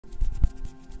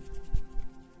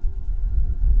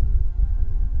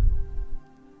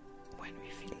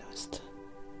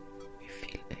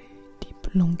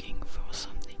longing for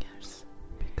something else.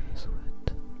 Because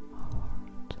what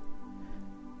heart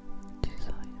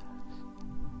desires,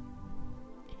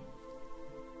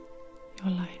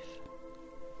 your life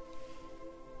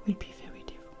will be very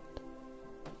different.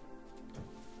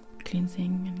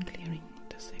 Cleansing and clearing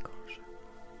the sacral.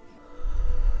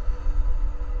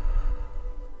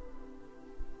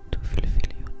 To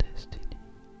fulfill your destiny.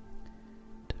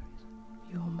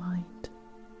 Your mind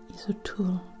is a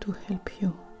tool to help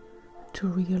you to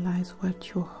realize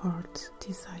what your heart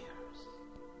desires.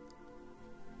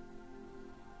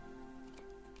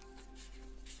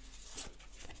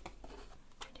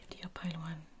 Dear Pile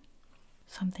 1,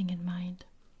 something in mind?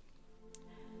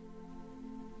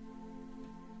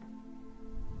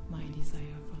 My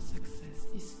desire for success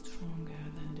is stronger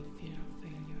than the fear of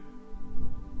failure.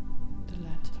 The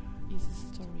latter is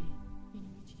a story in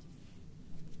which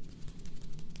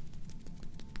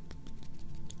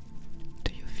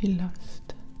do you feel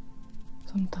lost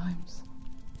sometimes?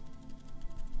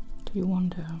 Do you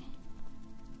wonder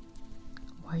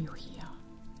why you're here?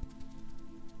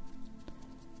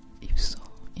 If so,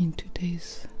 in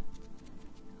today's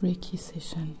Reiki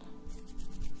session,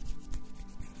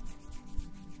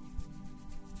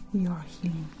 we are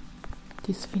healing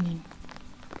this feeling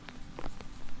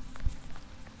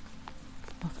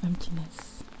of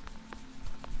emptiness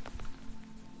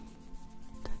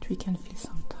that we can feel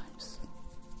sometimes.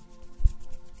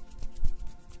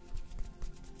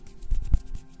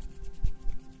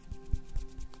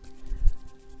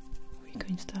 We're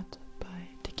going to start by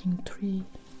taking 3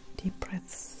 deep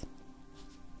breaths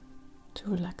to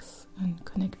relax and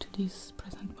connect to this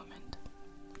present moment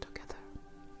together.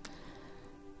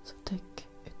 So take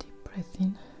a deep breath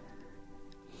in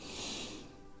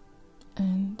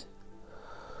and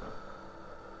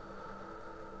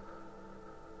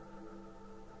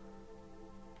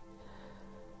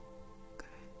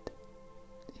good.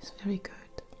 It's very good.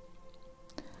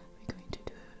 We're going to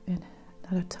do it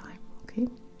another time, okay?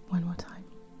 One more time.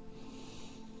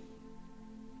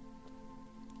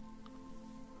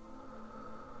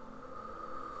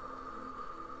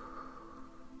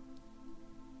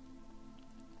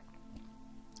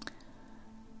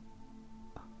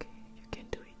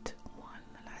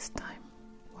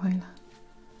 While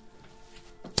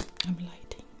I'm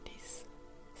lighting this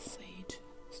sage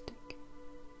stick,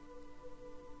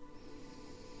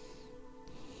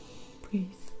 breathe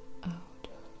out.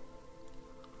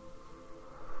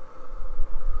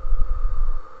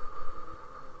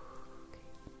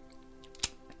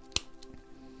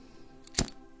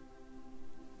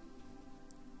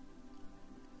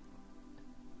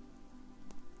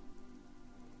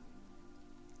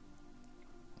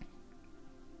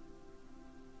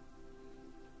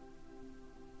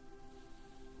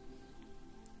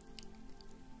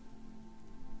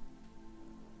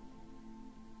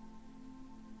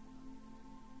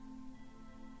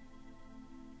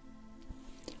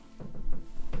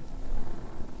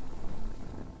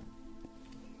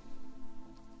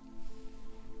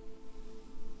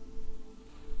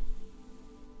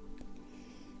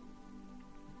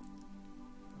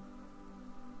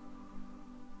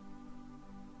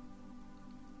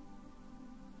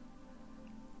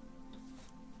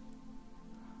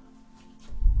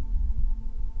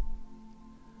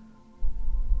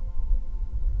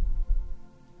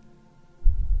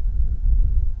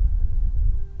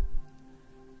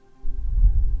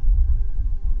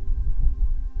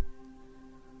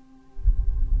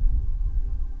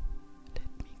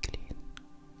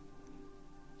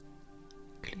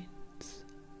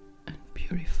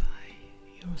 Purify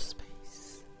your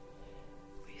space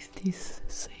with this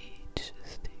sage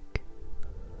stick.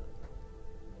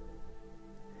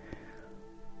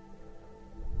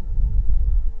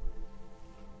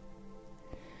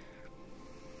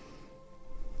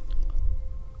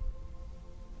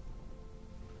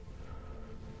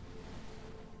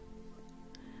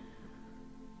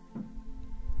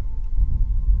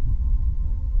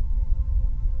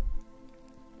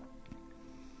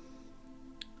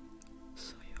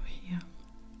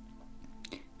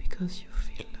 Because you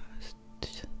feel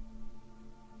lost,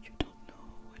 you don't know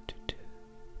what to do.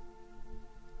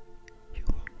 You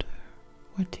wonder,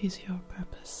 what is your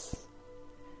purpose?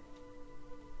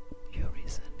 Your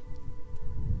reason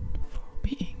for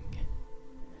being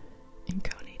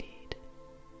incarnated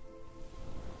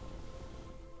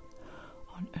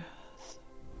on earth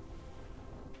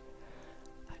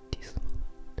at this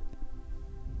moment.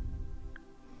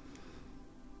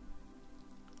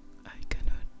 I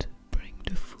cannot bring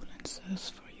the full answers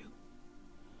for you,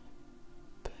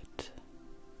 but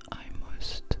I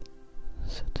most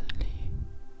certainly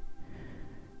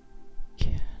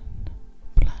can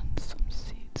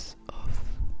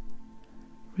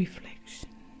reflection.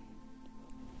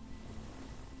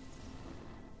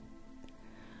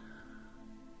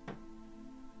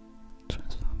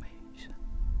 Transformation.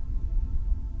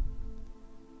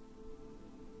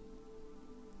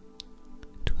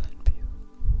 To help you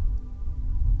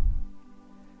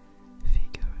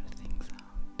figure things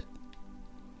out,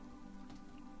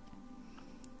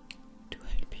 to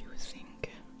help you think,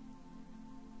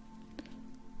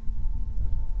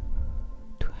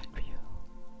 to help you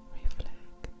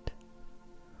reflect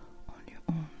on your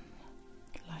own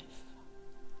life.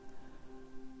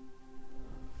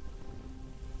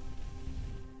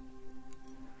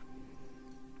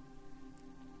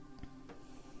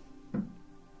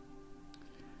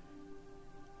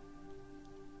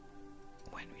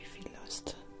 When we feel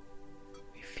lost,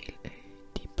 we feel a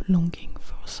deep longing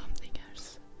for something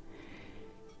else.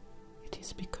 It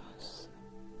is because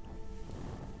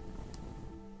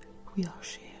we are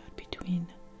shared between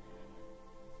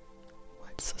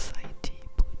what society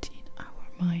put in our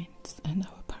minds and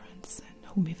our parents and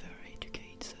whomever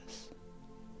educates us,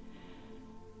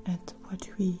 and what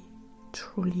we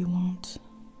truly want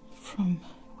from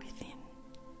within.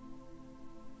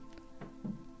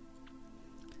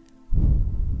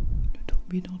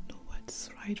 We don't know what's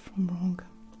right from wrong,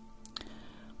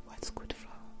 what's good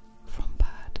from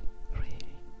bad, really.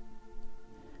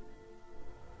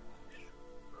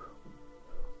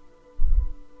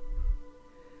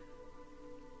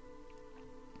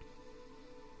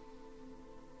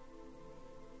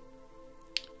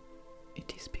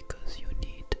 It is because you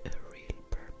need a real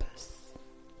purpose,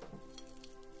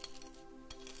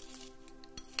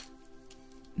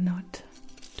 not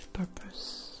the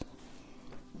purpose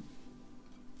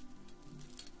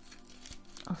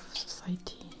of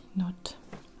society, not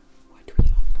what we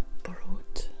are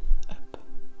brought up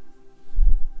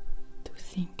to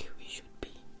think we should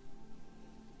be.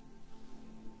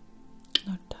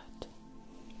 Not that.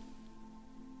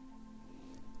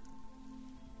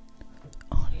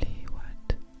 Only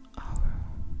what our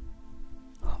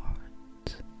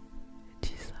heart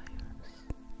desires.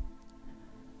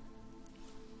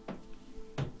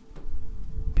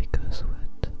 Because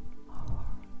what our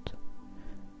heart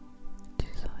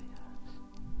desires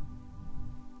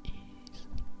is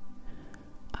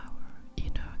our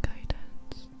inner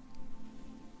guidance,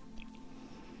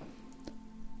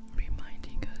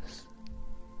 reminding us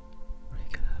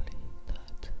regularly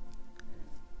that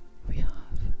we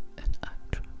have an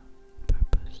actual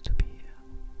purpose to be here.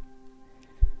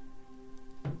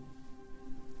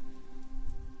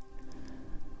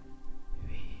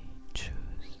 We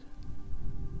choose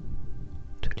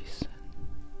to listen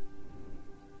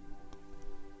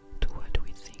to what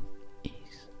we think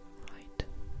is right,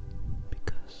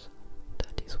 because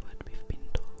that is what we've been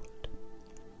told.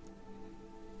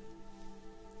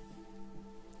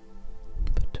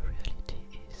 But the reality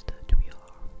is that we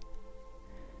are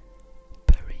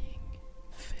burying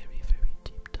very, very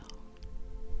deep down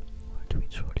what we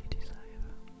truly desire.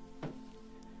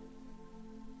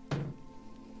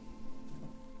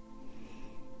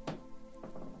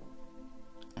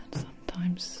 And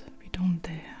sometimes we don't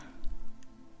dare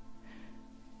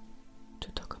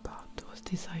to talk about those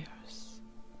desires.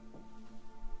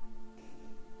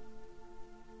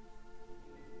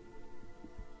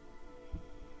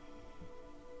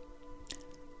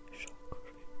 Chakra.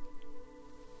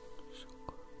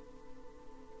 Chakra.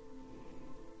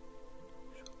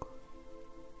 Chakra.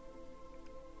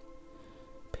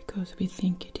 Because we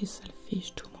think it is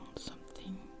selfish to want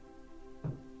something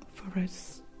for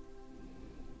us.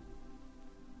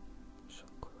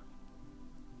 Chakra.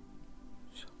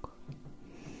 Chakra.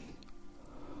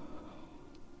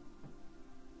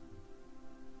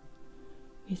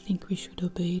 We think we should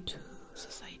obey to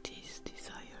society's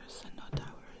desires and not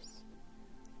ours,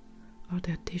 or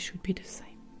that they should be the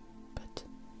same. But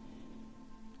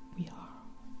we are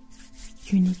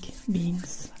unique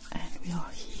beings, and we are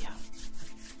here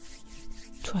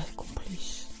to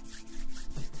accomplish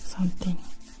something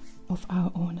of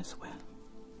our own as well.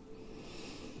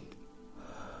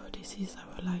 This is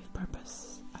our life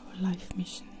purpose, our life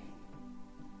mission,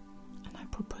 and I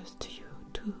propose to you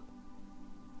to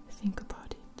think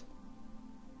about it.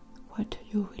 What do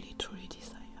you really truly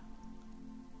desire?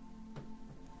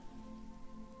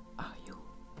 Are you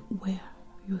where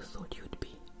you thought you'd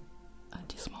be at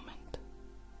this moment?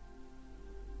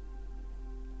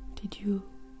 Did you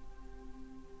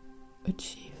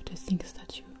achieve the things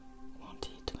that you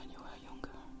wanted when you were younger?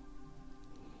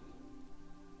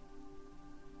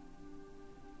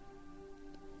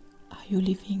 Are you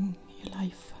living your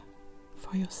life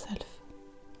for yourself?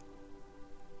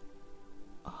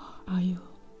 Or are you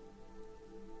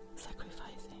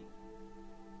sacrificing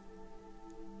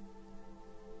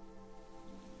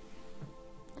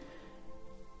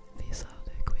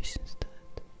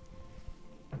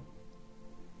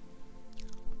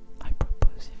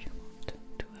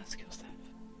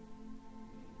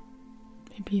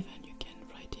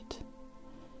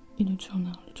in a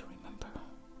journal to remember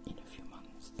in a few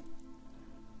months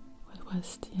what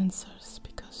was the answers,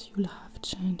 because you'll have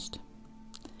changed.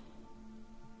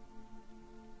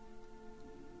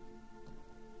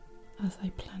 As I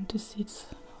plant the seeds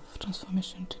of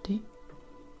transformation today,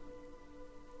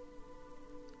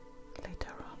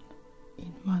 later on,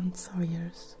 in months or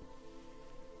years,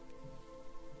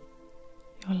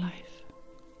 your life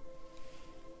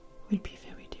will be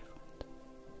very different.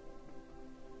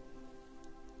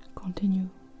 Continue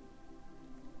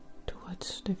to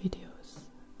watch the videos,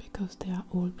 because they are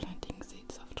all planting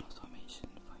seeds of transformation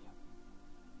for you,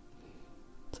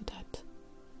 so that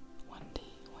one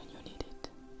day when you need it,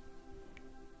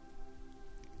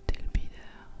 they'll be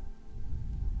there.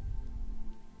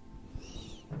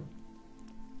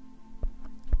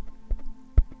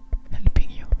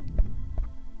 Helping you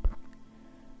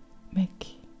make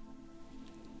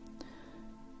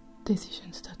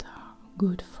decisions that are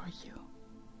good for you.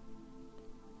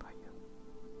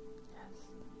 Yes.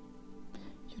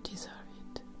 You deserve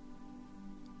it.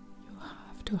 You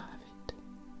have to have it.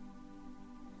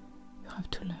 You have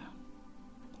to learn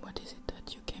what is it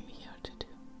that you came here to do.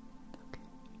 Okay.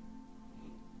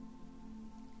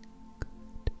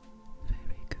 Good.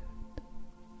 Very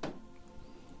good.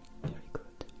 Very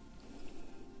good.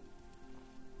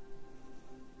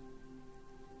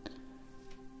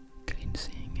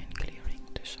 Cleansing and clearing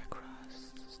the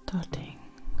chakras, starting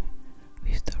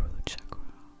with the root chakra,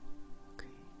 okay,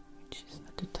 which is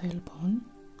at the tailbone.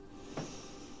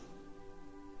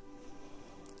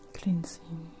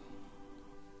 Cleansing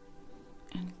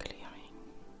and clearing.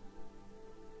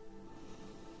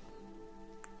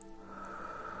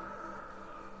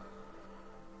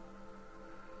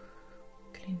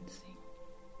 Cleansing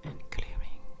and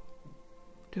clearing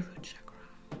the root chakra.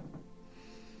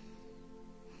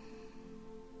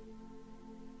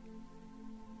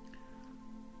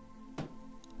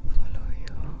 Follow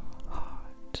your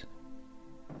heart.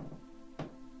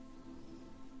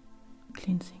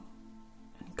 Cleansing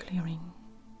and clearing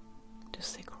the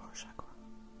sacral chakra.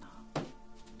 Now,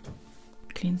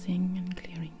 cleansing and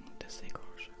clearing the sacral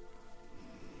chakra.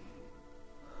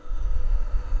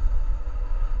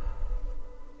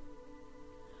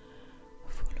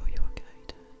 Follow your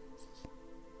guidance.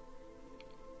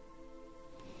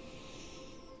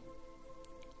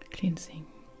 Cleansing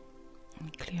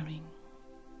and clearing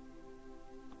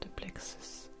the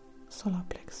plexus, solar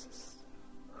plexus.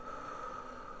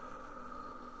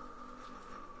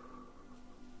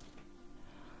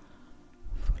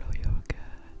 Follow your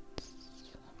guts.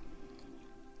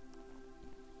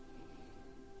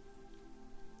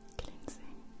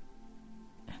 Cleansing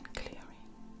and clearing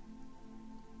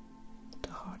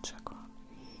the heart chakra.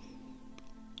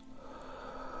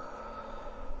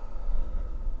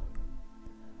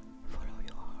 Follow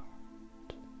your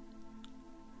heart.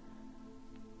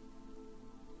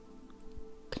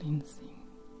 Cleansing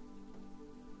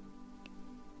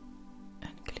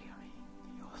and clearing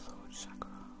your throat chakra.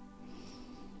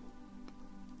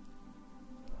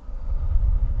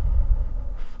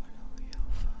 Follow your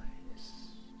voice.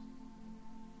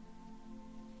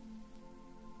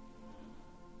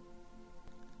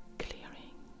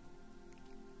 Clearing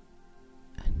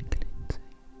and cleansing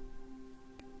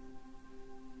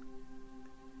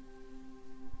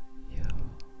your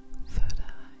third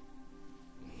eye.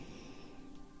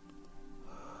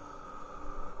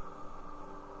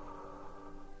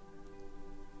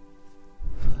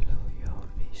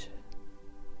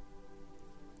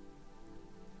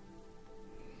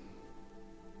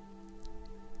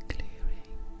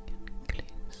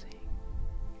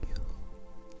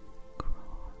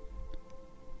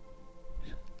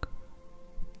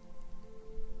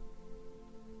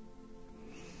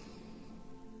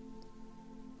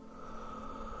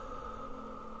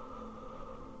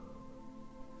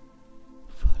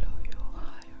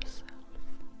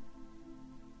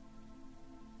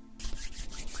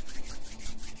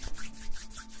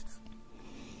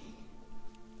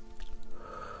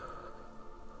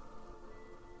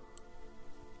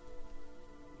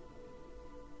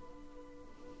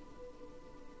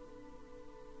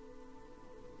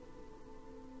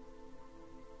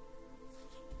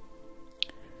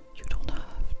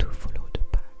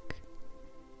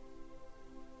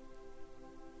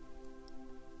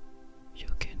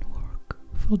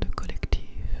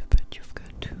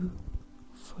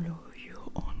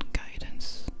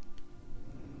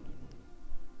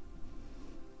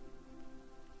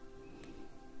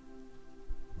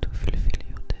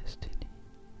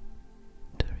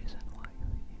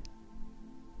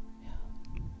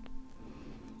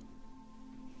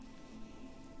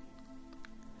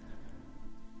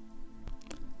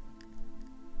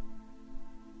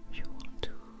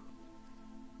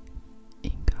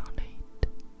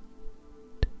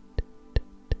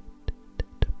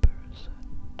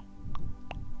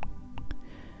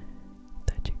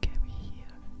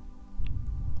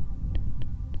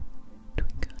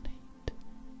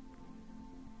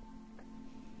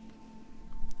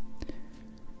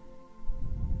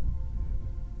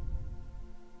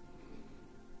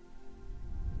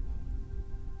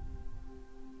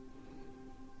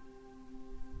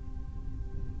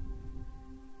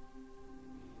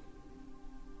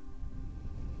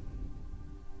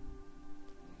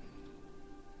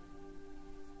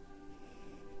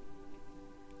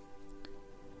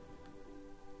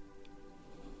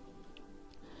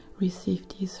 receive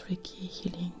this Reiki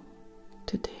healing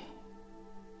today.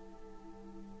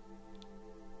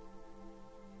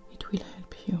 It will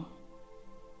help you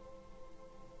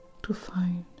to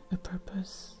find a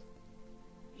purpose.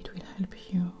 It will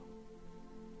help you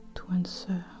to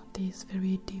answer this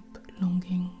very deep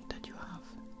longing that you have.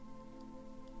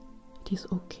 It is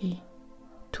okay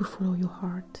to follow your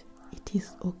heart. It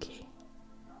is okay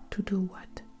to do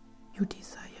what you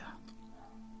desire.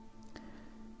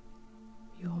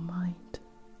 Your mind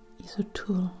is a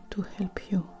tool to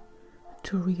help you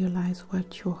to realize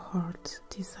what your heart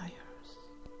desires.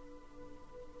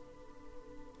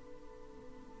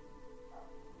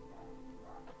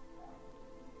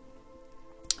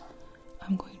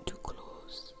 I'm going to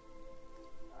close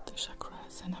the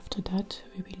chakras, and after that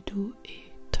we will do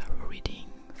a tarot reading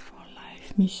for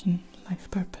life mission, life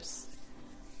purpose,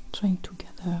 trying to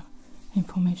gather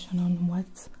information on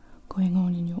what's going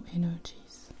on in your energies.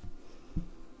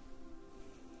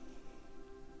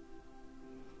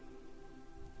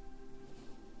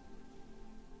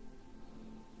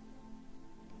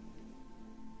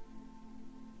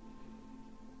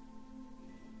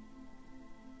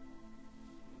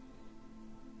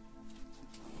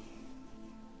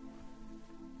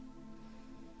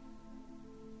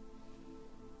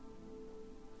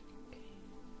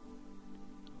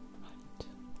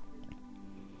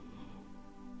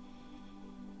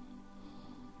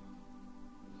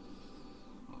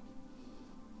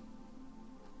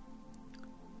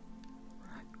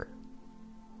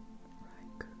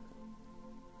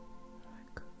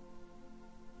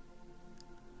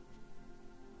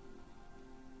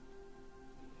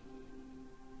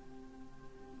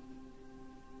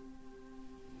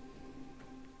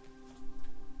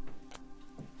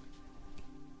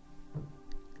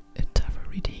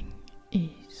 Reading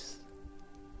is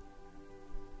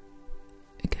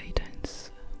a guidance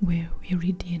where we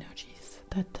read the energies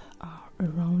that are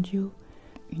around you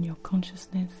in your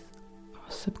consciousness or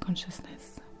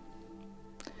subconsciousness.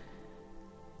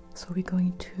 So we're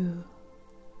going to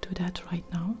do that right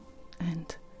now,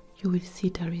 and you will see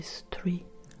there is three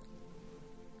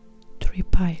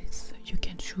piles. You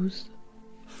can choose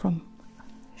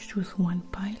one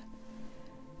pile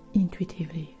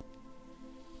intuitively.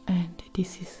 And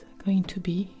this is going to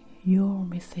be your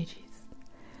messages.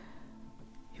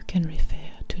 You can refer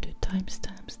to the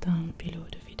timestamps down below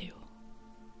the video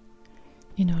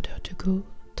in order to go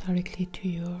directly to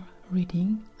your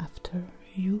reading after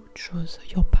you chose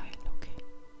your pile, okay?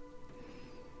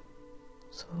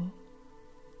 So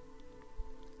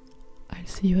I'll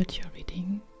see you at your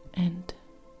reading and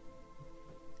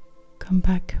come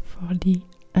back for the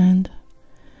end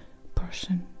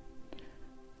portion,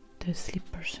 the sleep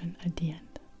portion at the end.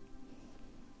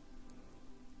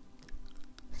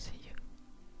 See you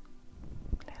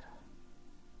later.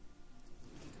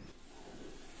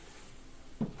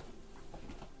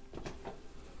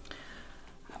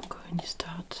 I'm going to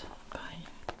start by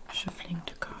shuffling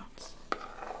the cards.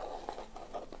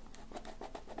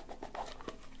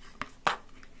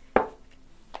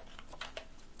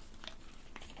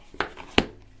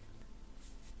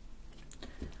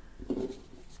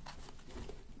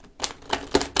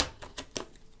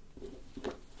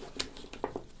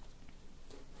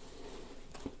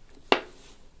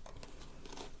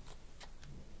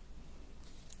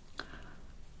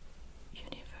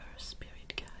 Universe,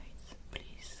 spirit guides,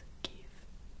 please give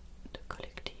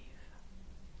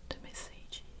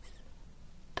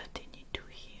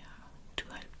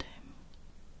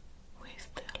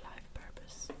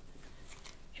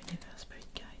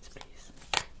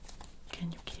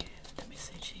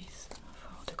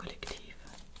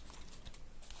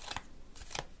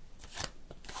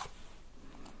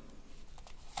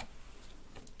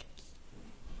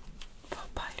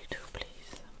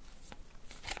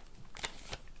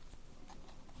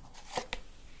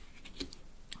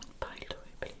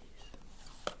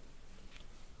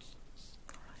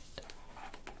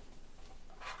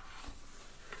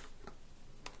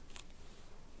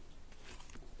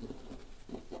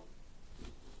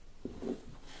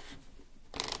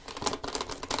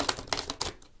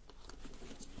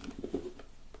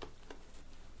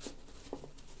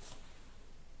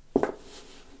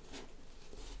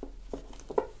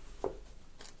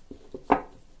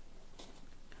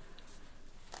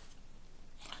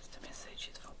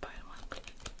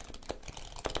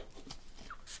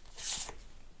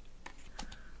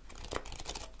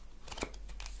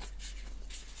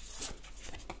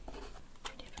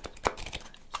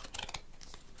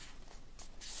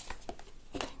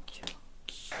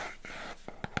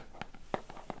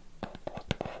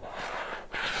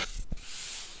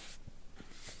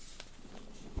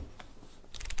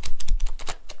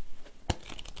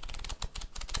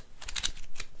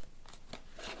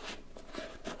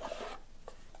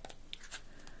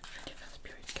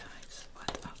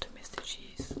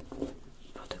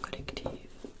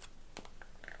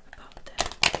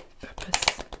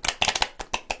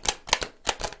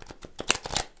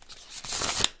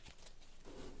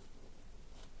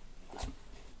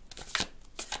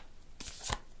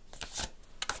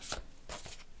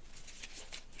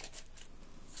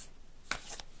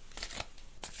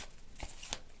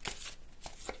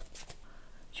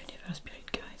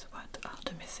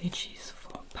messages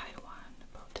for pile 1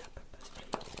 about their purpose,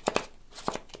 please.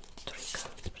 3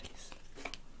 cards, please.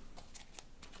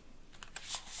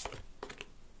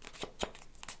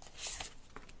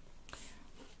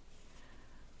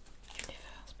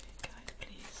 Universe, spirit guide,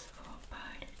 please, for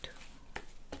pile 2.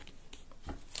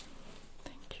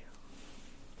 Thank you.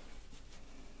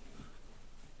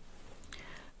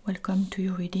 Welcome to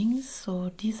your readings.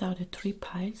 So these are the 3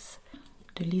 piles.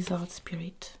 The lizard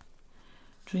spirit,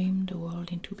 dream the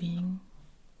world into being.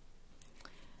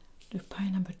 The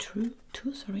pile number 2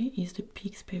 is the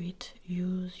pig spirit,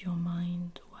 use your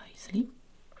mind wisely.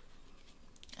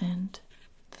 And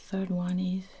the third one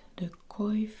is the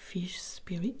koi fish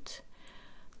spirit,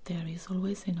 there is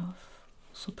always enough.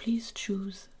 So please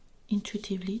choose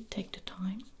intuitively, take the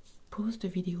time, pause the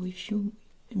video if you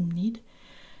need.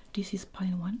 This is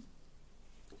pile 1,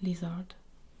 lizard.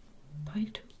 Pile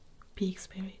 2, pig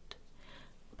spirit.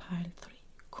 Pile 3,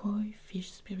 koi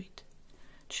fish spirit.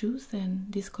 Choose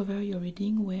and discover your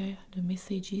reading where the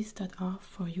messages that are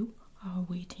for you are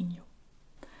awaiting you.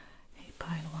 Hey,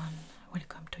 pile 1,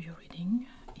 welcome to your reading.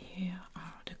 Here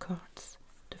are the cards.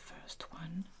 The first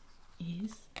one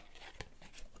is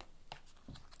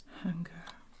hunger.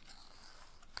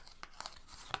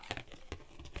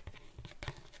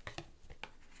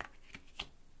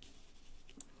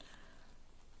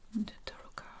 The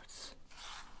tarot cards.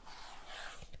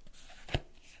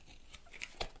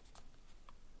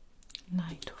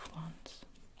 Knight of Wands.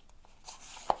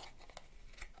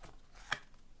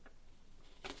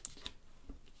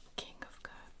 King of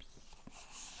Cups.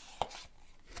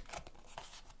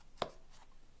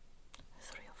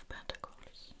 3 of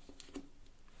Pentacles.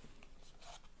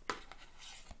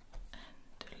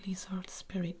 And the lizard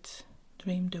spirit,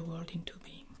 dream the world into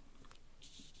being.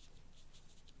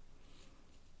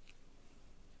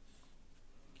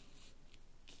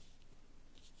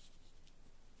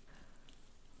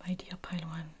 My dear pile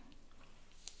 1,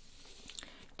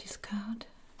 this card,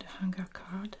 the hunger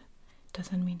card,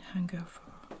 doesn't mean hunger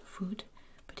for food,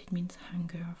 but it means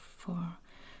hunger for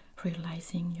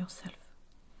realizing yourself.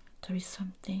 There is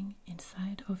something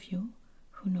inside of you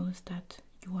who knows that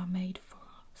you are made for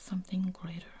something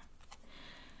greater.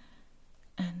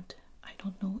 And I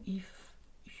don't know if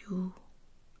you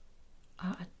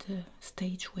are at the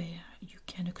stage where you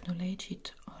can acknowledge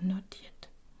it or not yet,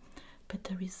 but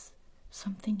there is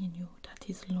something in you that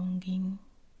is longing,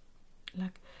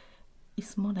 like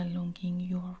it's more than longing,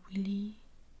 you are really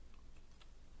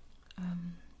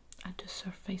at the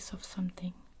surface of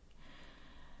something.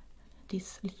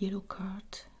 This yellow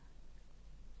card,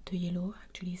 the yellow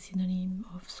actually is synonym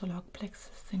of solar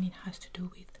plexus, and it has to do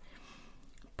with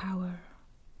power,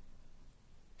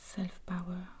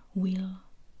 self-power, will,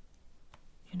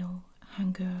 you know,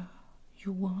 hunger,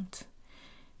 you want.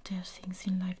 There are things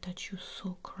in life that you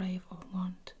so crave or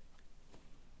want,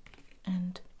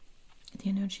 and the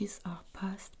energies are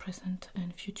past, present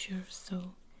and future,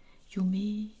 so you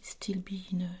may still be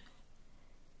in a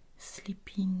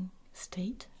sleeping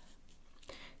state,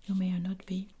 you may or not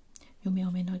be, you may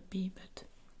or may not be, but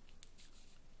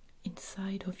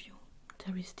inside of you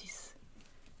there is this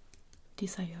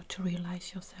desire to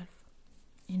realize yourself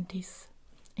in this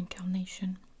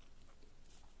incarnation.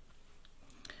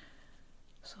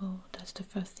 So that's the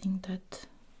first thing that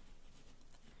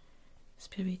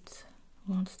Spirit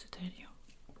wants to tell you.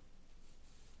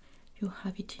 You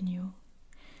have it in you.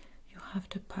 You have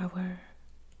the power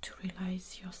to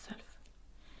realize yourself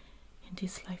in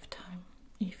this lifetime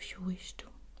if you wish to.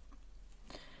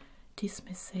 This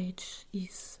message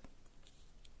is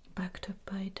backed up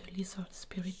by the lizard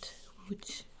spirit,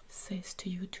 which says to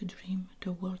you to dream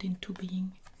the world into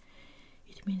being.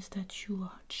 It means that you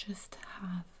just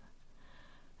have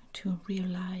to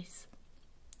realize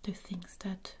the things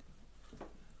that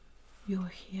you are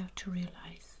here to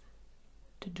realize,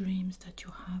 the dreams that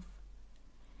you have.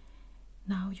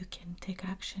 Now you can take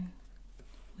action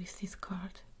with this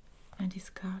card, and this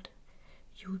card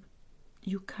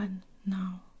you can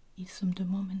now, it's the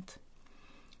moment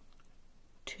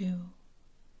to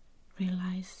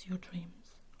realize your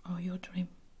dreams or your dream.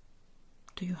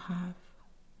 Do you have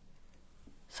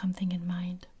something in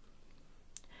mind?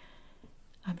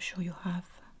 I'm sure you have.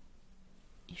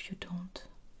 If you don't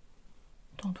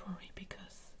worry,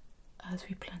 because as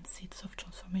we plant seeds of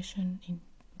transformation in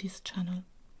this channel,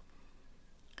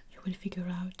 you will figure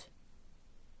out.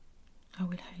 I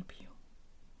will help you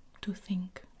to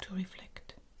think, to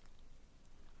reflect.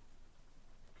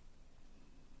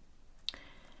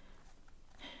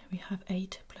 We have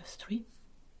 8 plus 3,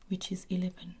 which is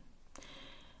 11.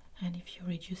 And if you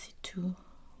reduce it to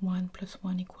 1 plus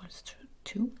 1 equals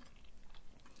 2,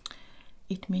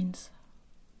 it means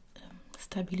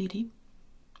stability,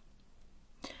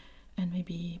 and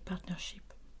maybe partnership.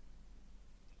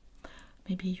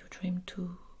 Maybe you dream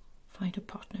to find a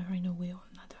partner in a way or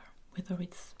another, whether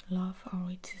it's love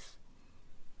or it is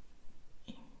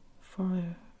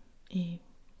for a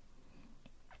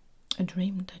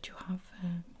dream that you have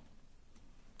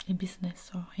a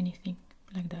business or anything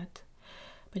like that.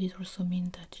 But it also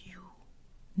means that you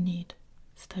need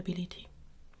stability.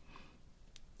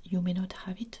 You may not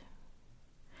have it,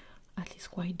 at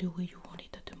least quite the way you want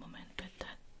it at the moment, but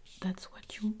that's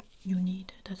what you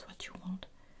need, that's what you want,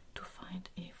 to find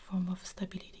a form of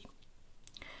stability.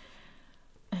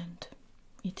 And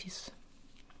it is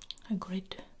a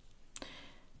great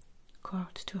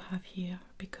card to have here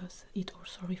because it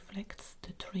also reflects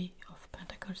the Three of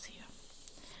Pentacles here.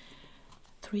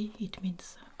 3, it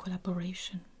means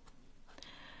collaboration.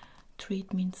 3,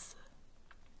 it means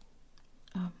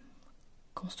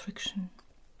construction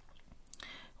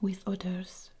with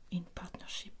others in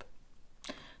partnership.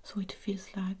 So it feels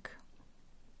like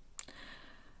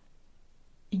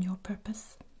in your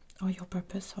purpose or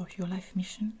your life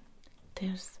mission,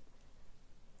 there's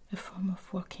a form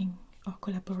of working or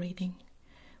collaborating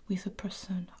with a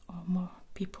person or more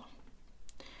people.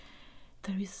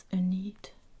 There is a need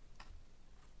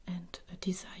and a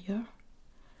desire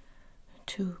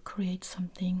to create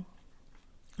something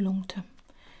long-term,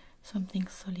 something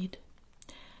solid,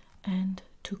 and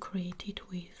to create it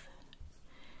with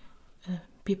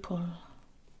people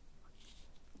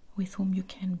with whom you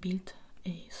can build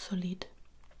a solid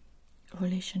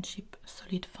relationship, a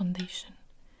solid foundation.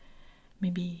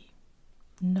 Maybe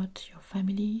not your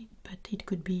family, but it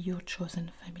could be your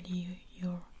chosen family,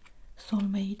 your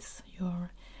soulmates,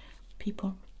 your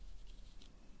people,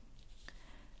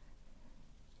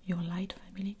 your light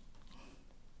family.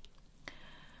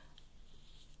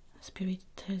 Spirit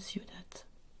tells you that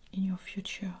in your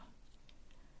future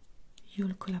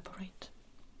you'll collaborate.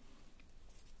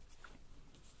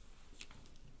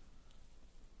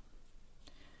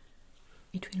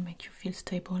 It will make you feel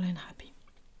stable and happy.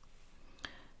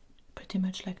 Pretty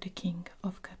much like the King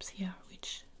of Cups here,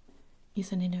 which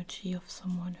is an energy of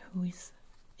someone who is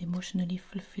emotionally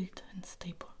fulfilled and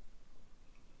stable.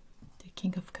 The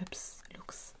King of Cups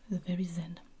looks very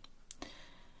zen.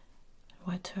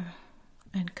 Water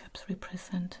and cups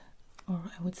represent, or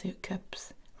I would say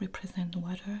cups represent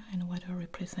water, and water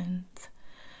represents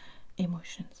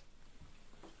emotions.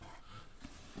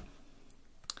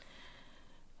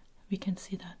 We can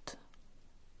see that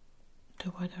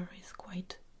the water is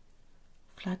quite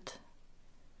flat.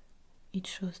 It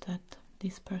shows that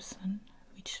this person,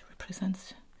 which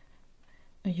represents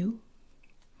you,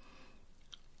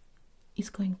 is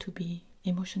going to be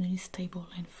emotionally stable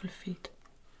and fulfilled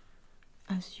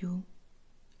as you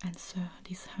answer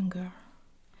this hunger,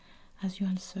 as you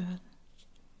answer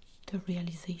the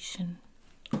realization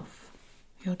of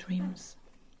your dreams.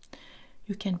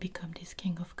 You can become this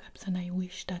King of Cups, and I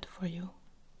wish that for you.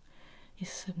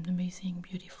 It's an amazing,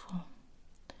 beautiful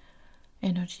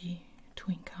energy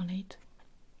to incarnate.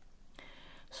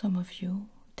 Some of you,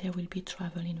 there will be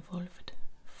travel involved,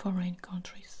 foreign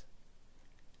countries.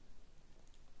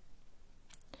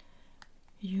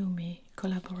 You may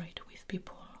collaborate with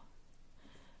people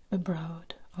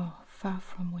abroad or far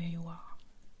from where you are.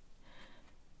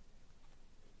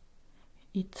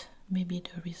 It may be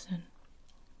the reason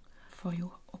for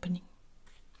your opening.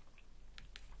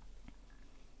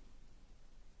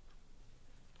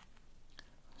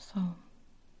 So,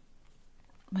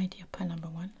 my dear pile number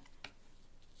 1,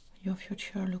 your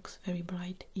future looks very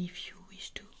bright if you wish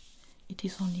to. It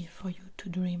is only for you to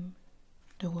dream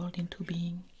the world into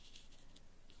being.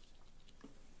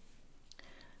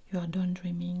 You are done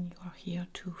dreaming, you are here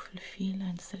to fulfill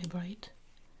and celebrate.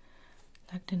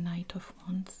 Like the Knight of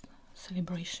Wands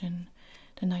celebration,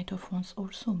 the Knight of Wands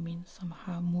also means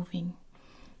somehow moving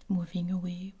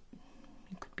away.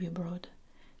 It could be abroad.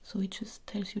 So it just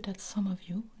tells you that some of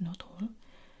you, not all,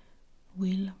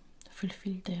 will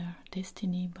fulfill their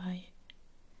destiny by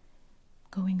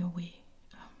going away,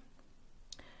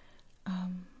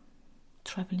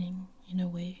 traveling in a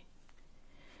way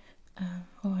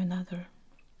or another.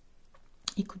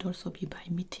 It could also be by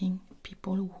meeting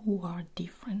people who are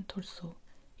different also.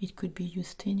 It could be you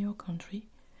stay in your country,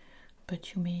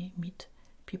 but you may meet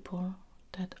people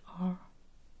that are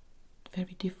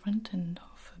very different and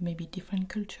of maybe different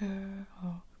culture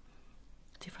or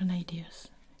different ideas.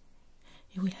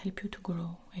 It will help you to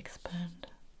grow, expand.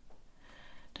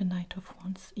 The Knight of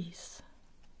Wands is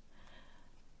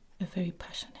a very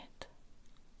passionate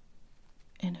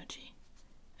energy,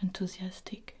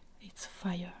 enthusiastic. It's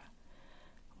fire.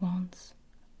 Wands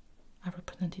are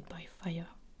represented by fire.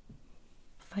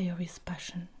 Fire is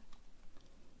passion.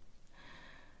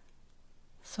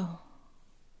 So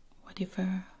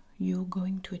whatever you're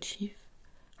going to achieve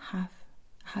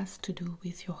has to do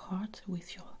with your heart,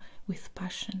 with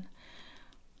passion.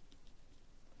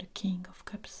 The King of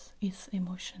Cups is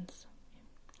emotions.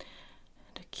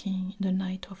 The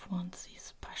Knight of Wands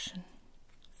is passion,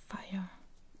 fire.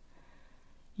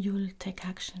 You'll take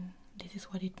action. This is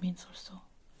what it means also.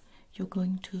 You're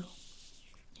going to,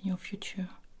 in your future,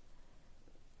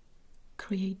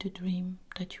 create the dream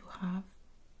that you have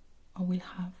or will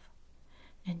have,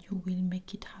 and you will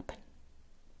make it happen.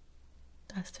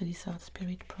 That's the Lizard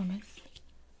Spirit promise,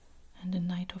 and the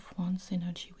Knight of Wands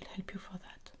energy will help you for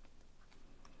that.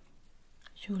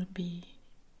 You'll be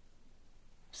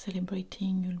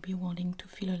celebrating, you'll be wanting to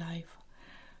feel alive,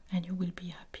 and you will be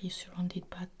happy, surrounded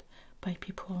by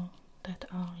people that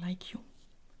are like you.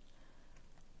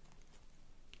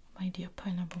 My dear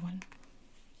pile number 1,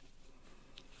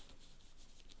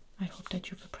 I hope that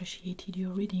you've appreciated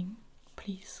your reading.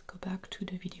 Please go back to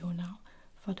the video now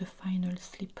for the final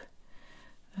sleep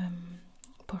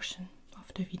portion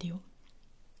of the video.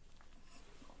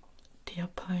 Dear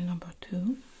pile number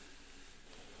 2,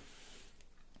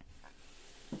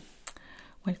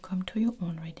 welcome to your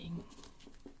own reading.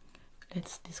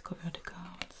 Let's discover the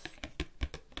cards.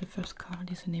 The first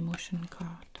card is an emotion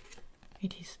card.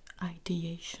 It is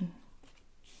ideation.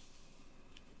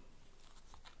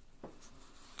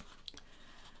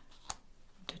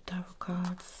 The tarot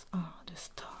cards are the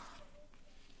Star.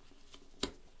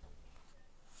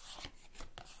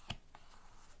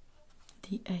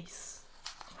 The Ace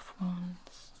of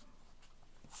Wands.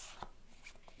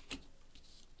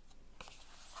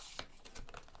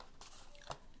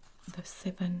 The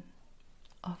Seven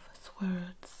of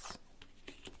Swords.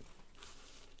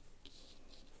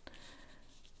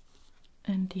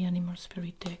 And the Animal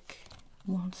Spirit deck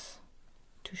wants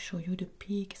to show you the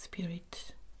Pig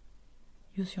Spirit.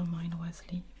 Use your mind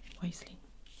wisely.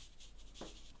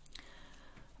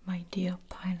 My dear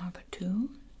pile number 2,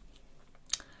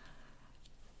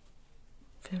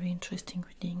 very interesting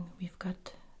reading. We've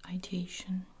got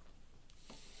ideation.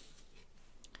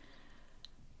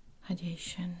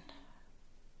 Ideation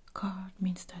card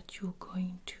means that you're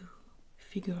going to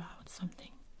figure out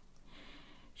something.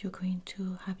 You're going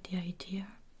to have the idea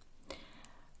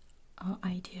or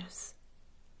ideas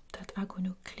that are going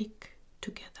to click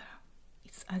together.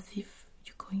 It's as if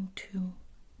you're going to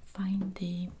find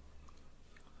the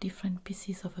different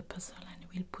pieces of a puzzle and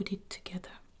we'll put it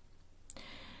together,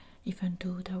 even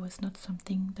though that was not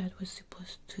something that was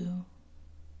supposed to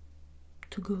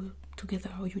go together,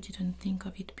 or you didn't think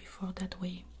of it before that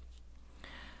way.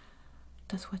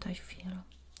 That's what I feel.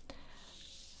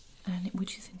 And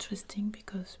which is interesting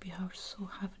because we also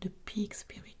have the Pig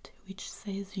Spirit, which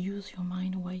says use your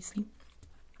mind wisely.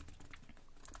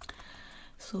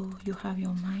 So you have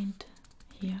your mind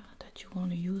here that you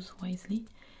want to use wisely,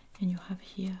 and you have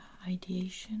here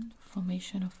ideation,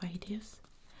 formation of ideas.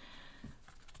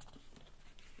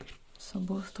 So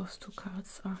both those two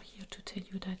cards are here to tell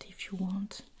you that if you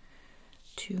want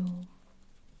to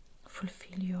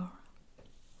fulfill your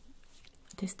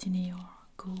destiny or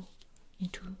go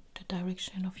into the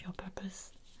direction of your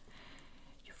purpose,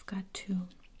 you've got to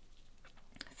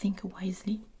think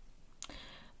wisely,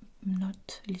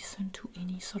 not listen to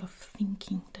any sort of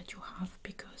thinking that you have,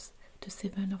 because the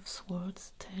Seven of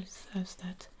Swords tells us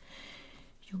that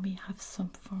you may have some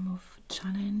form of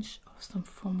challenge or some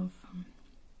form of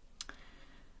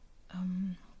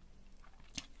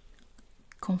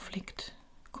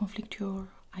conflictual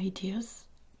ideas,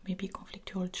 maybe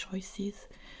conflictual choices,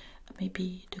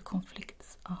 maybe the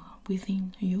conflicts are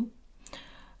within you,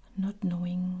 not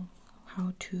knowing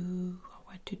how to or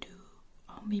what to do,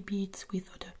 or maybe it's with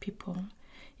other people.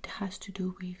 It has to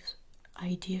do with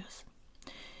ideas,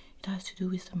 it has to do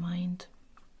with the mind.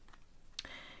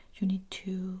 You need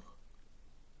to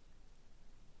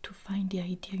find the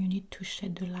idea, you need to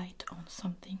shed the light on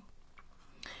something.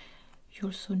 You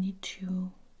also need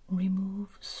to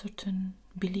remove certain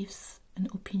beliefs and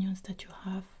opinions that you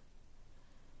have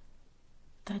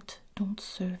that don't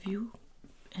serve you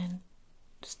and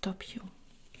stop you,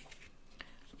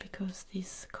 because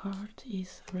this card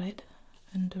is red,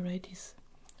 and the red is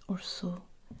also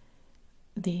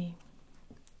the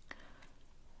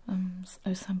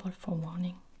a symbol for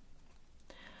warning.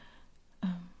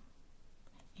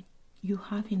 You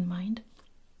have in mind,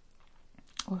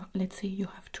 or let's say you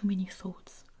have too many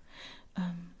thoughts,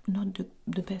 not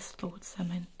the best thoughts, I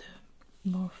meant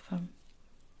more of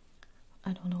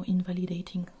I don't know,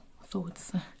 invalidating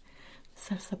thoughts,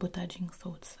 self-sabotaging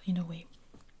thoughts in a way.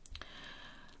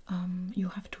 You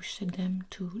have to shed them,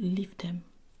 to leave them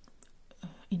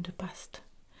in the past.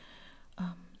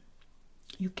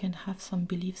 You can have some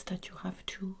beliefs that you have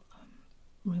to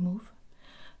remove,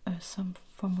 some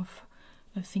form of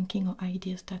thinking or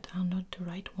ideas that are not the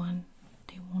right one.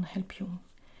 They won't help you.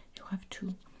 You have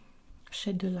to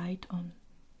shed the light on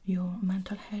your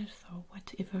mental health or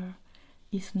whatever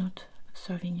is not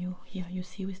serving you. Here you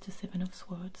see with the Seven of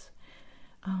Swords,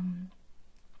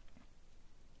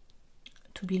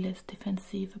 to be less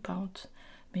defensive about,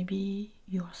 maybe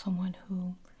you are someone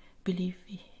who believes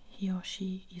he or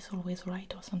she is always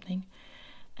right or something,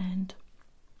 and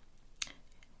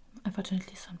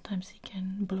unfortunately sometimes it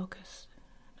can block us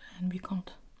and we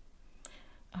can't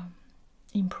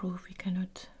improve, we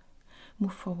cannot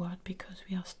move forward because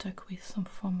we are stuck with some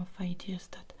form of ideas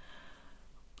that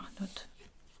are not,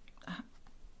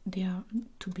 they are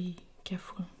to be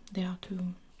careful, they are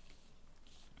to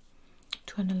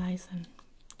analyze and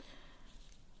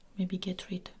maybe get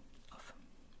rid of.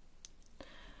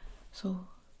 So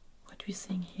what we're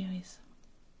saying here is,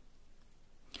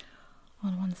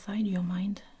 on one side, your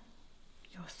mind,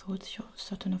 your thoughts,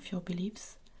 certain of your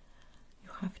beliefs, you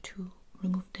have to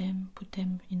remove them, put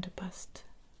them in the past.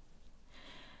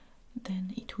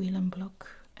 Then it will unblock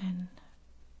and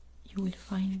you will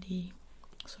find the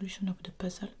solution of the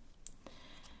puzzle.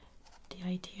 The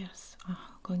ideas are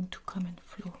going to come and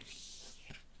flow.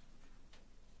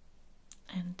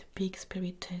 And the big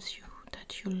spirit tells you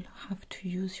that you'll have to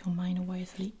use your mind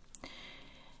wisely.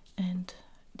 And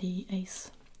the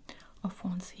Ace of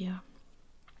Wands here,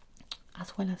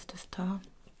 as well as the Star,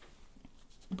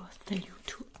 both tell you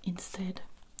to, instead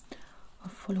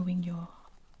of following your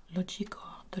logic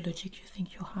or the logic you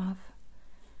think you have,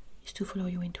 is to follow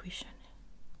your intuition.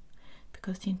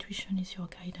 Because the intuition is your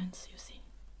guidance, you see.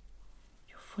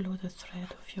 You follow the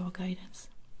thread of your guidance.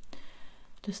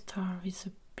 The Star is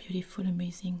a beautiful,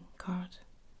 amazing card.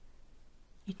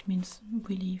 It means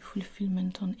really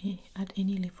fulfillment at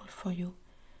any level for you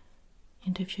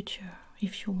in the future,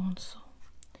 if you want so.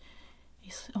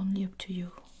 It's only up to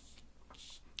you.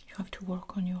 You have to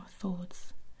work on your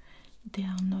thoughts. They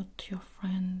are not your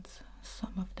friends.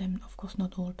 Some of them, of course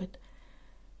not all, but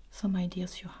some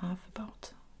ideas you have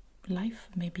about life,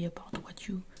 maybe about what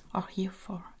you are here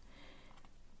for.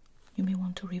 You may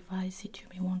want to revise it, you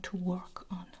may want to work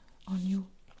on you,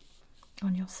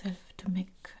 on yourself, to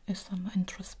make some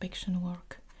introspection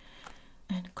work,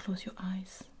 and close your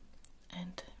eyes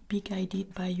and be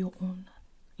guided by your own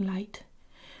light,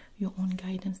 your own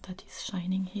guidance that is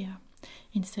shining here,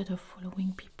 instead of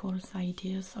following people's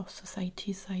ideas or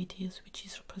society's ideas, which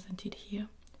is represented here.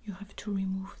 You have to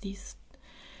remove this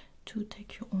to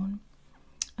take your own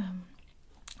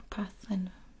path and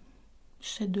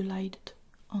shed the light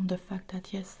on the fact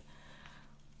that yes,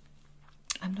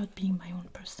 I'm not being my own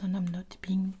person, I'm not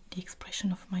being the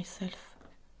expression of myself.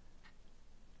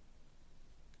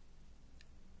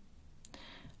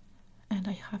 And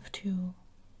I have to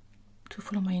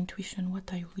follow my intuition,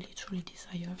 what I really truly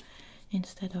desire,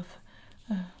 instead of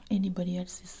anybody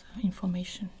else's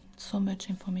information. So much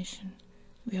information,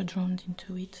 we are drawn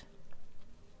into it.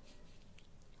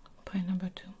 Point number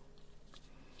 2.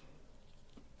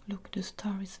 Look, the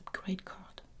Star is a great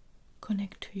card.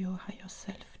 Connect to your higher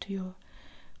self, to your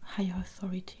higher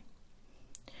authority.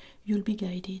 You'll be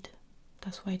guided.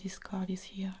 That's why this card is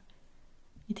here.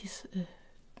 It is,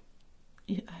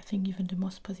 I think, even the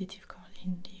most positive card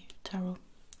in the tarot.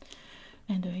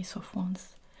 And the Ace of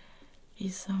Wands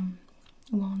is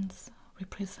wands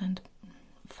represent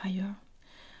fire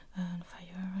and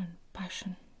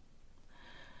passion.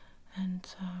 And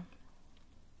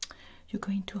you're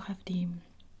going to have the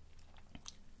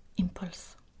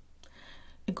impulse,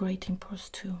 a great impulse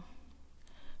to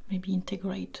maybe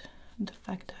integrate the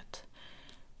fact that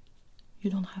you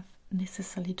don't have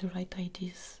necessarily the right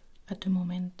ideas at the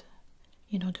moment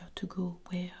in order to go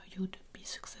where you'd be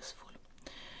successful.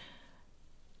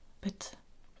 But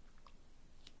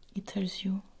it tells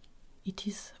you it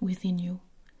is within you.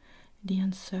 The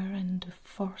answer and the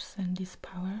force and this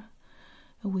power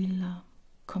will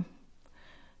come,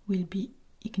 will be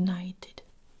ignited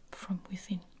from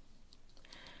within.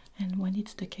 And when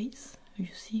it's the case, you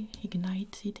see,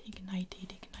 ignited,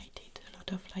 a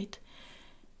lot of light,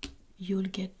 you'll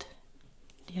get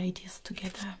the ideas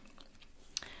together.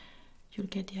 You'll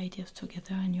get the ideas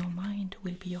together and your mind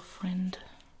will be your friend,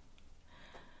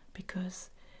 because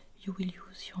you will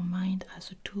use your mind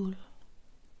as a tool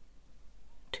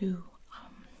to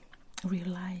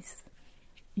realize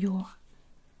your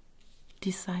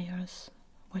desires,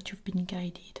 what you've been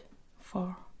guided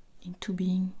for into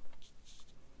being.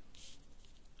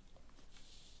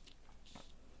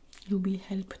 You'll be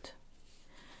helped.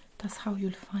 That's how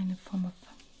you'll find a form of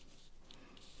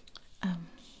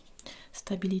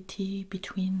stability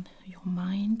between your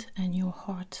mind and your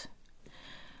heart.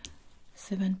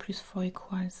 7 plus 4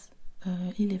 equals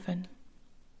 11.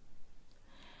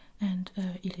 And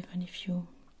 11, if you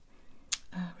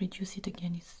reduce it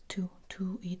again, is 2.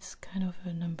 2, it's kind of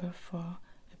a number for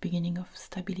the beginning of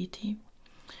stability.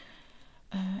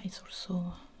 It's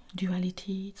also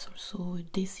duality, it's also a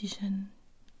decision.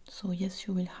 So yes,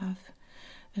 you will have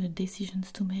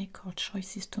decisions to make or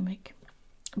choices to make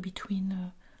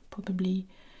between probably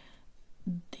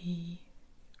the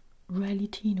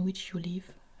reality in which you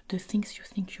live, the things you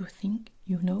think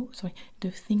you know,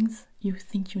 the things you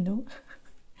think you know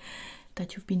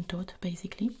that you've been taught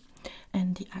basically,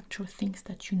 and the actual things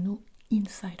that you know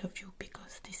inside of you,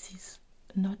 because this is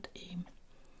not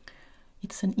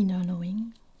it's an inner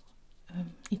knowing.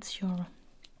 It's your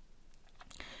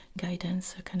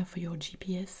guidance, kind of your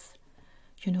GPS.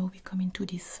 You know, we come into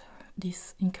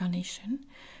this incarnation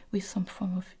with some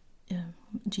form of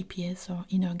GPS or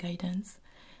inner guidance,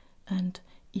 and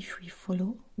if we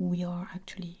follow, we are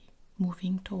actually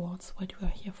moving towards what we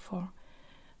are here for.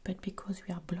 But because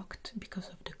we are blocked because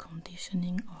of the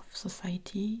conditioning of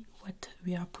society, what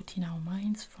we are put in our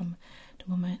minds from the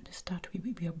moment the start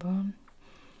we are born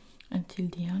until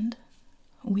the end,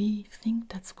 we think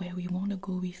that's where we want to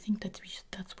go. We think that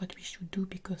that's what we should do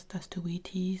because that's the way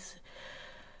it is.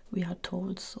 We are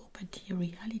told so, but the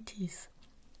reality is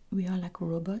we are like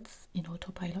robots in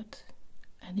autopilot,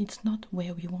 and it's not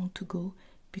where we want to go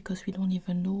because we don't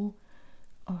even know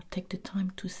or take the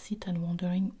time to sit and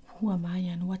wondering, who am I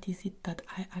and what is it that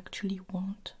I actually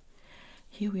want?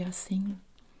 Here we are seeing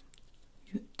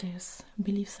there's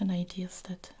beliefs and ideas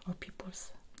that are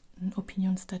people's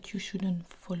opinions that you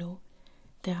shouldn't follow.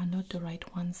 They are not the right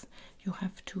ones. You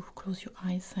have to close your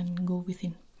eyes and go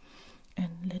within and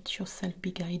let yourself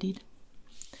be guided,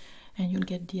 and you'll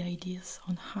get the ideas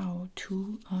on how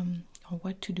to or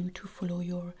what to do to follow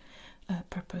your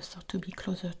purpose or to be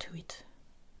closer to it.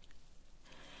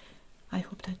 I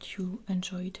hope that you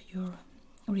enjoyed your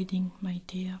reading, my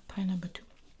dear pile number 2.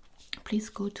 Please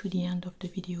go to the end of the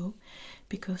video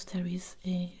because there is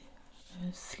a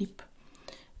sleep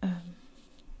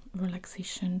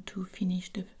relaxation to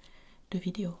finish the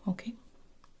video, okay?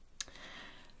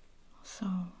 So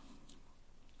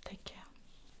take care.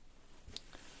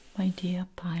 My dear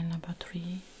pile number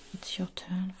 3, it's your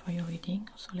turn for your reading.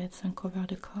 So let's uncover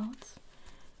the cards.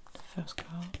 The first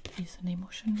card is an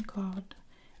emotion card.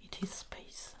 It is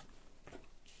space.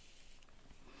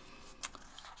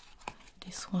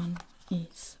 This one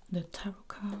is the tarot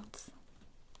cards,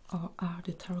 or are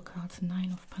the tarot cards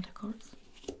 9 of Pentacles.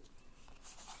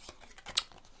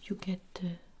 You get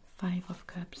the 5 of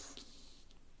Cups.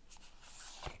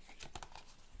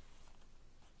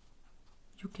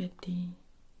 You get the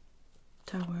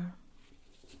Tower.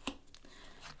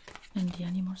 And the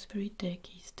animal spirit deck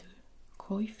is the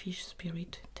koi fish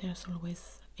spirit. There's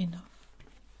always enough.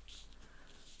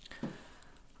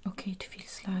 Okay, it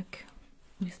feels like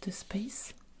with the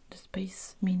space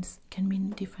can mean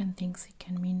different things. It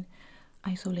can mean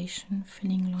isolation,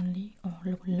 feeling lonely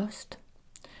or lost.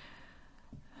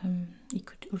 It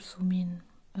could also mean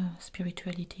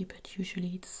spirituality, but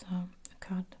usually it's a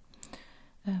card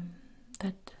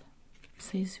that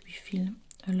says we feel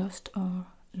lost or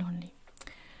lonely.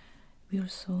 We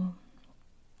also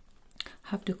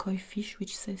have the koi fish,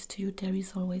 which says to you there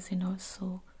is always enough.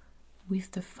 So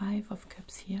with the 5 of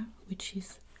Cups here, which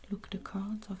is, look, the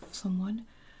card of someone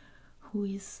who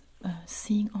is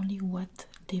seeing only what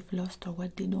they've lost or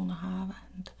what they don't have,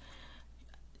 and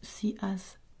see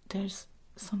as there's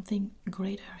something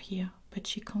greater here, but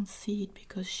she can't see it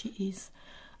because she is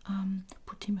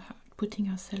putting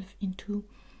herself into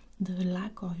the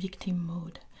lack or victim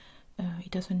mode.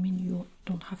 It doesn't mean you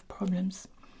don't have problems,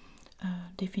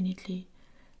 definitely,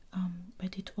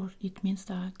 but it means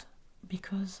that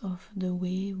because of the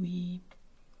way we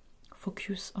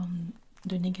focus on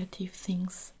the negative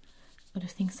things, or the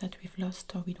things that we've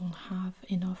lost or we don't have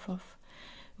enough of,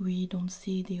 we don't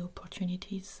see the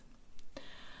opportunities.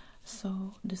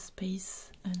 So the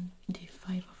space and the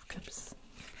 5 of Cups,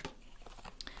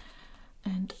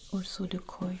 and also the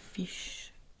koi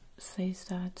fish says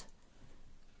that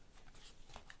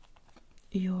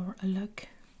your luck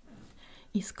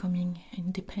is coming,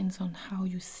 and depends on how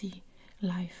you see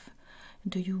life.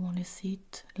 Do you want to see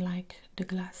it like the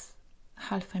glass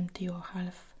half empty or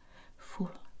half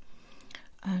full?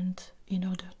 And in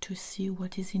order to see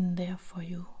what is in there for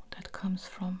you, that comes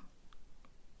from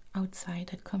outside,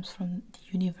 that comes from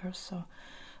the universe or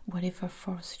whatever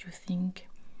force you think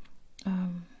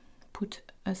put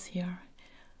us here,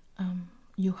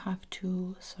 you have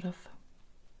to sort of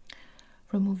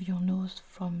remove your nose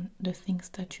from the things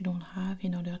that you don't have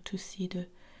in order to see the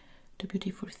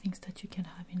beautiful things that you can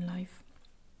have in life.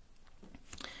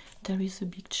 There is a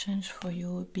big change for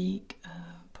you, a big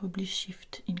probably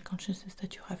shift in consciousness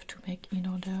that you have to make in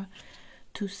order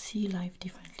to see life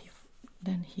differently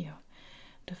than here.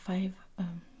 The five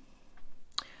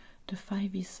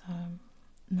is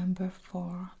number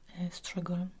for a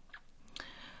struggle,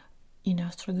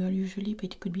 inner struggle usually, but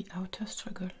it could be outer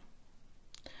struggle.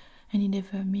 And it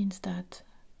never means that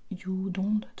you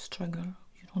don't struggle,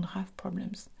 you don't have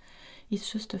problems.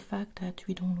 It's just the fact that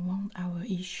we don't want our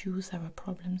issues, our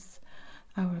problems,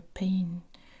 our pain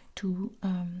to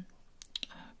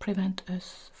prevent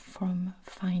us from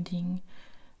finding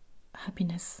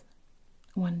happiness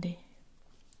one day.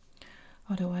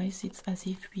 Otherwise, it's as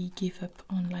if we give up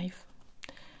on life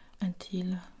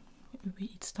until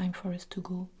it's time for us to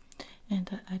go.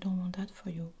 And I don't want that for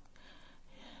you.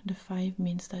 The 5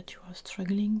 means that you are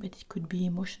struggling, but it could be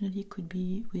emotionally, it could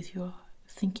be with your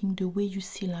thinking, the way you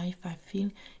see life. I feel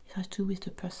it has to do with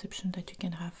the perception that you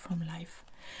can have from life.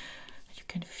 You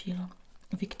can feel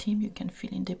a victim, you can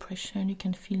feel in depression, you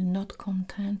can feel not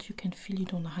content, you can feel you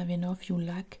don't have enough, you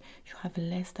lack, you have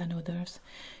less than others,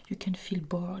 you can feel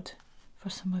bored. For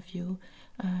some of you,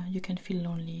 you can feel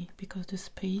lonely because the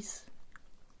space,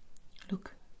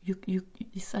 look,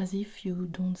 it's as if you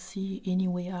don't see any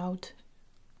way out.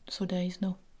 So there is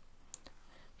no,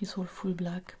 it's all full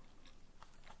black,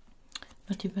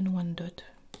 not even one dot.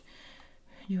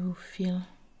 You feel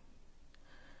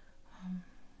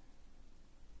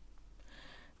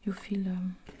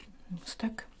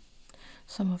stuck.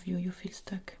 Some of you feel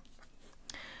stuck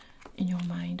in your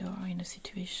mind or in a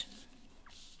situation.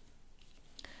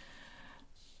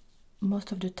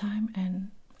 Most of the time, and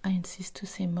I insist to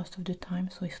say most of the time,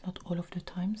 so it's not all of the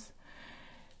times,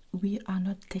 we are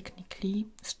not technically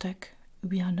stuck,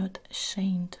 we are not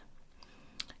chained.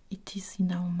 It is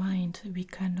in our mind. We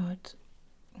cannot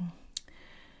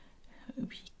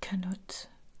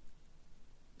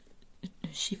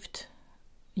shift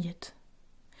yet,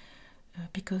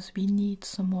 because we need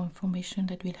some more information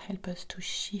that will help us to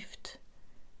shift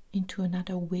into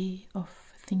another way of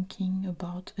thinking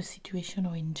about a situation,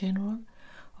 or in general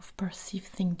of perceive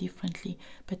things differently.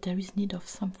 But there is need of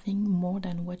something more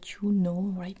than what you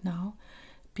know right now,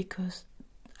 because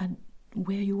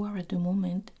where you are at the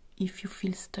moment, if you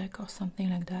feel stuck or something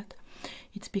like that,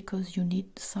 it's because you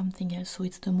need something else. So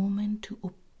it's the moment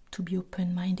to be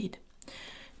open-minded,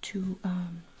 to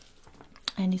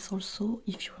and it's also,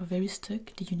 if you are very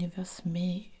stuck, the universe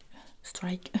may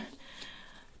strike.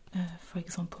 For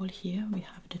example, here we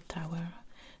have the tower.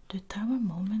 The tower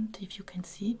moment, if you can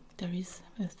see, there is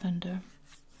a thunder.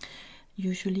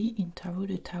 Usually in tarot,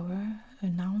 the tower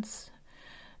announce,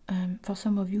 for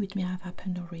some of you it may have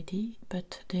happened already,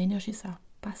 but the energies are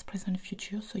past, present,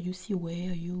 future, so you see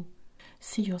where you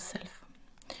see yourself,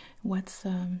 what's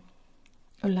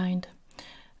aligned.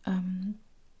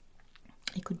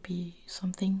 It could be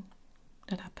something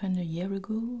that happened a year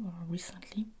ago or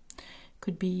recently. It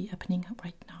could be happening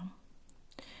right now.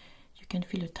 You can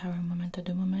feel a tower moment at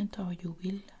the moment, or you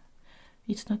will.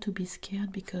 It's not to be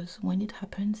scared, because when it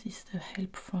happens, it's the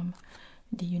help from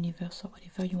the universe, or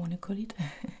whatever you want to call it,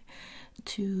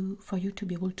 for you to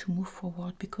be able to move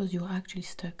forward, because you're actually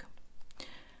stuck.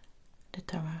 The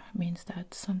tower means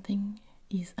that something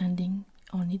is ending,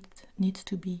 or needs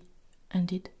to be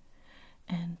ended,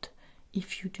 and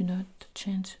if you do not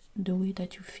change the way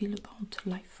that you feel about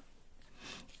life,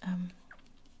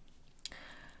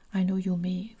 I know you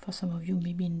may, for some of you,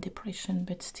 may be in depression,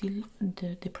 but still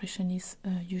the depression is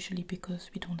usually because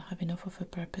we don't have enough of a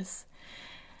purpose,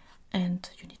 and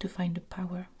you need to find the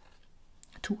power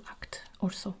to act.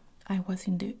 Also, I was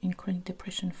in chronic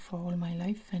depression for all my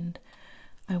life, and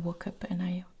I woke up and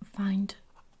I found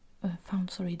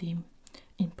the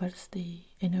impulse, the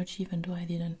energy, even though I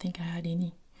didn't think I had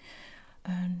any,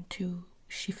 and to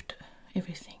shift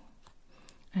everything,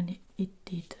 and it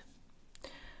did.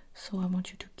 So I want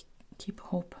you to keep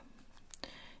hope.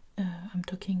 I'm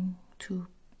talking to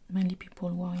mainly people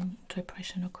who are in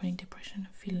depression or chronic depression,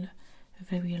 feel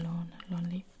very alone,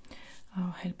 lonely,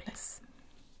 or helpless.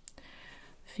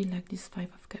 Feel like this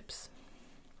 5 of Cups.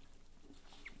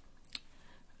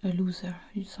 A loser.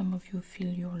 Some of you feel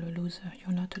you're a loser.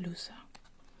 You're not a loser.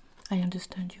 I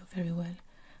understand you very well.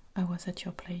 I was at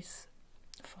your place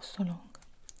for so long.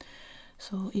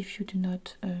 So if you do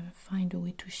not find a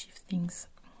way to shift things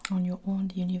on your own,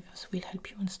 the universe will help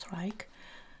you and strike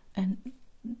and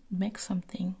make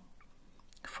something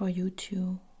for you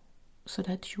to, so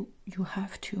that you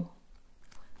have to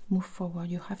move forward,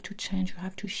 you have to change, you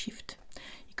have to shift.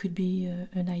 It could be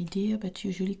an idea, but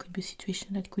usually it could be a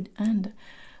situation that could end.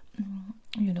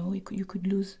 You know, you could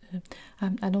lose.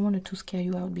 I don't want to scare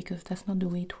you out, because that's not the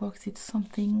way it works. It's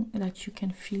something that you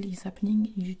can feel is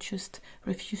happening. You just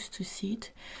refuse to see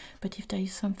it. But if there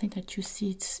is something that you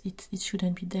see, it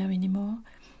shouldn't be there anymore.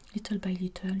 Little by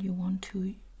little, you want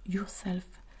to yourself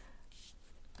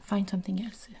find something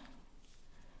else,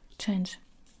 change,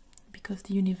 because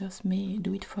the universe may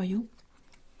do it for you.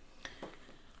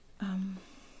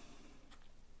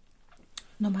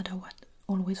 No matter what,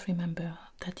 always remember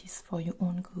that is for your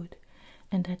own good,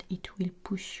 and that it will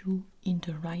push you in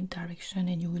the right direction,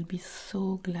 and you will be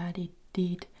so glad it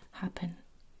did happen.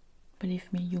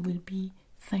 Believe me, you will be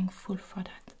thankful for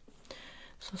that.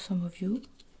 So some of you,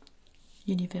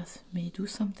 universe may do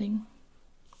something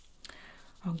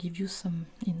or give you some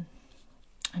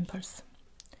impulse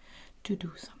to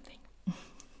do something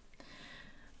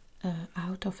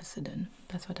out of a sudden.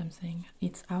 That's what I'm saying.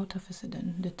 It's out of a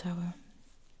sudden, the Tower,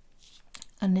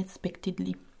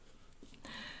 unexpectedly.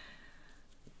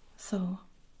 So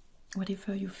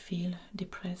whatever you feel,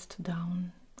 depressed,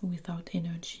 down, without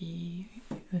energy,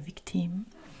 a victim,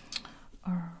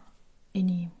 or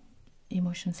any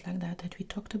emotions like that we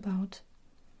talked about,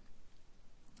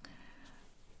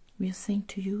 we are saying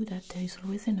to you that there is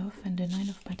always enough, and the Nine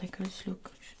of Pentacles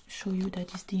show you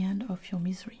that is the end of your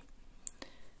misery.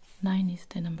 9 is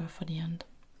the number for the end.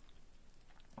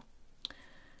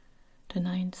 The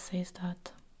 9 says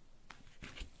that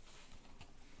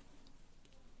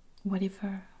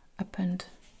whatever happened,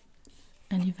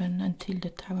 and even until the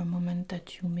Tower moment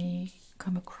that you may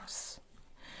come across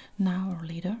now or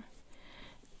later,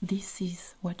 this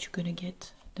is what you're gonna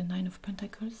get. The 9 of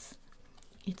Pentacles,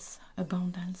 it's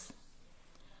abundance.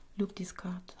 Look, this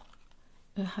card,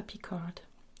 a happy card.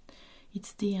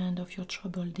 It's the end of your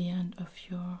trouble, the end of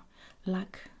your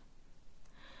lack.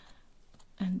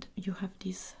 And you have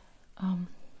this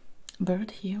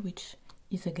bird here, which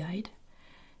is a guide.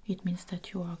 It means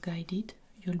that you are guided,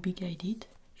 you'll be guided,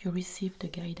 you receive the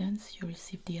guidance, you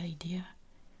receive the idea.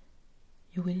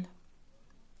 You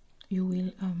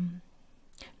will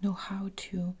know how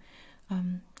to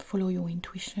follow your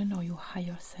intuition or your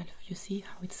higher self. You see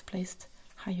how it's placed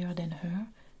higher than her,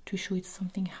 to show it's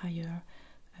something higher,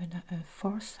 a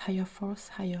force,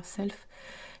 higher self,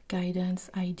 guidance,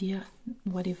 idea,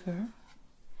 whatever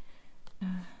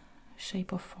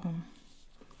shape or form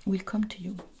will come to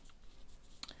you.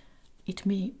 It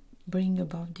may bring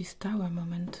about this Tower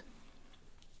moment,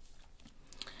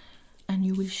 and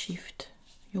you will shift.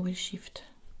 You will shift.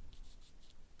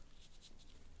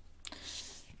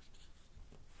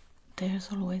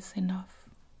 There's always enough.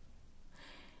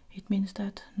 It means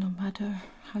that no matter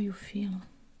how you feel,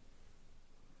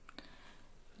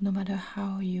 no matter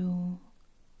how you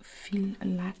feel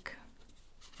lack,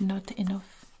 not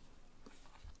enough,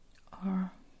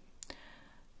 or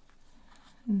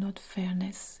not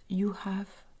fairness, you have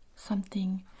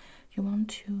something. You want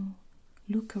to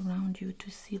look around you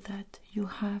to see that you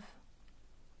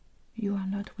are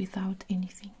not without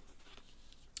anything.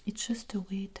 It's just a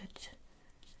way that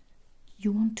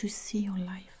you want to see your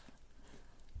life,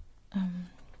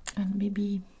 and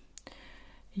maybe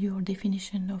your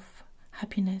definition of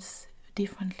happiness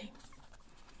differently.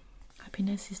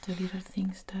 Happiness is the little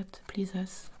things that please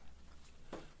us.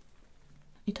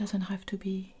 It doesn't have to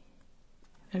be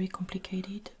very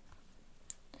complicated.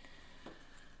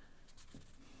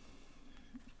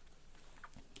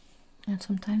 And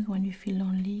sometimes when we feel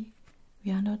lonely,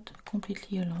 we are not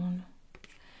completely alone.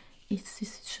 It's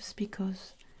just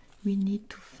because we need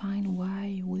to find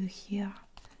why we're here,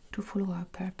 to follow our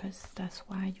purpose. That's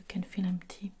why you can feel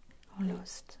empty or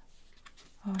lost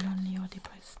or lonely or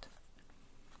depressed.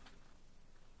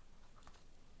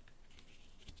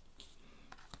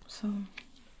 So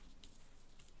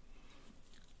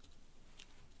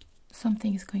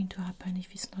something is going to happen,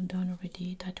 if it's not done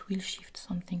already, that will shift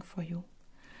something for you.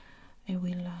 It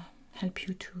will help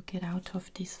you to get out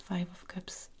of this 5 of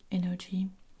Cups energy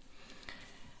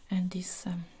and this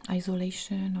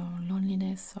isolation or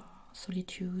loneliness or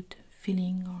solitude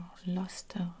feeling or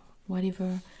lost or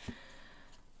whatever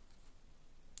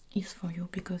is for you,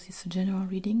 because it's a general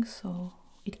reading, so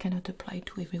it cannot apply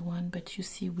to everyone, but you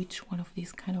see which one of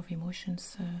these kind of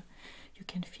emotions you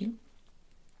can feel,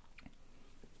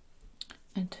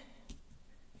 and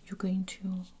you're going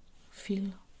to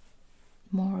feel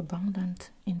more abundant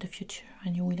in the future,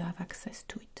 and you will have access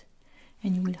to it,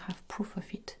 and you will have proof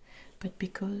of it. But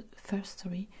because first,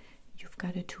 you've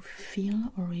got to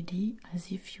feel already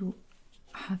as if you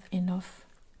have enough.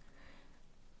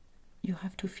 You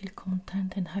have to feel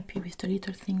content and happy with the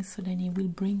little things, so then it will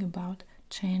bring about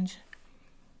change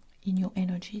in your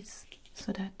energies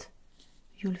so that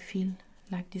you'll feel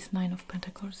like this Nine of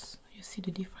Pentacles. You see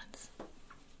the difference?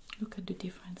 Look at the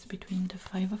difference between the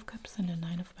Five of Cups and the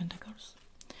Nine of Pentacles.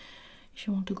 If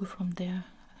you want to go from there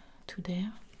to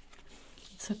there,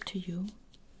 it's up to you.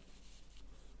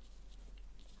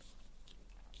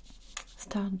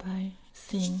 Start by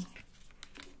seeing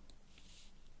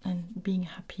and being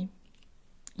happy,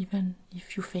 even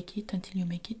if you fake it until you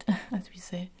make it, as we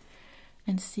say,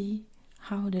 and see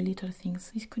how the little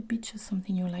things, it could be just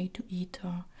something you like to eat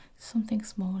or something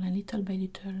small, and little by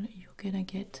little you're gonna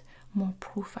get more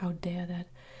proof out there that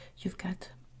you've got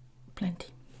plenty.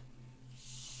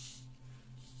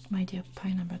 My dear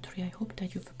pile number 3, I hope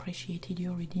that you've appreciated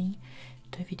your reading.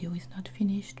 The video is not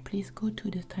finished. Please go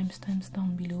to the timestamps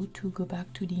down below to go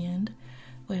back to the end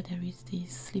where there is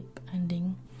this sleep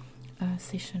ending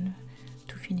session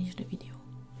to finish the video.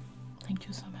 Thank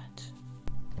you so much.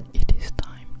 It is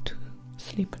time to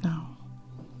sleep now,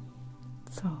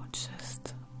 so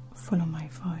just follow my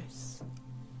voice.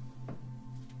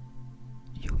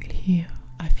 You will hear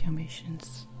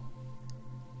affirmations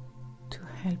to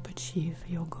help achieve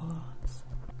your goals.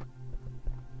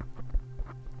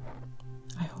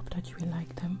 I hope that you will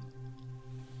like them.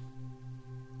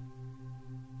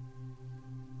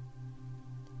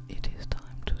 It is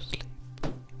time to sleep.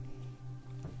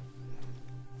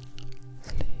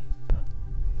 Sleep.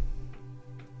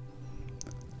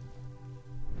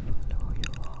 Follow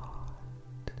your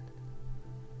heart.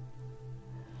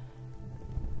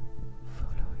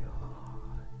 Follow your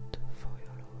heart. Follow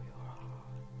your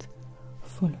heart.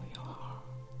 Follow your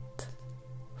heart.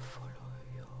 Follow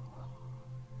your heart.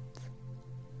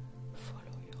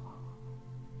 Follow your heart.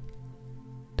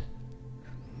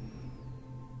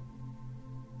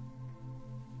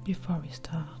 Before we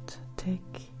start,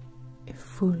 take a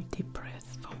full deep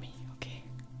breath for me, okay?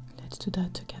 Let's do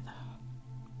that together.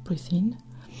 Breathe in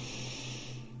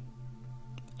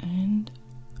and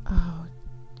out.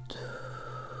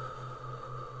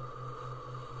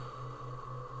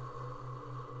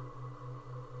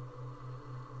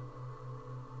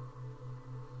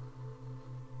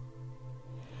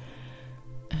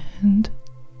 And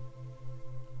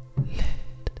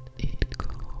let it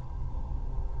go.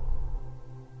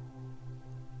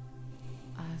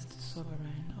 As the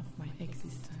sovereign of my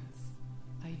existence,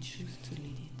 I choose to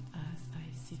lead it as I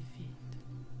see fit.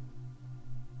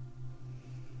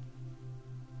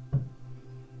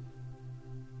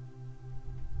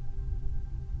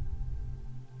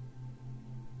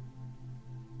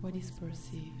 What is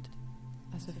perceived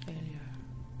as a failure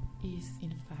is,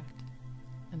 in fact,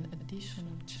 an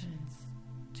additional chance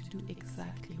to do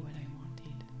exactly what I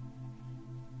wanted.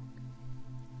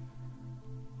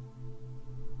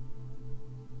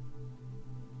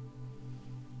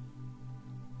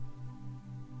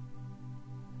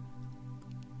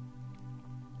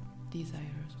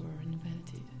 Desires were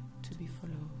invented to be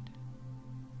followed.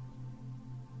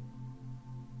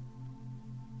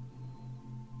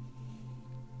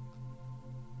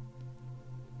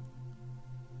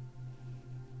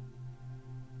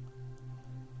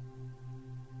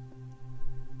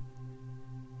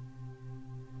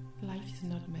 Life is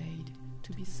not made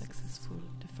to be successful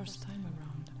the first time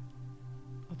around.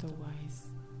 Otherwise,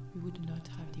 we would not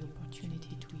have the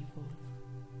opportunity to evolve.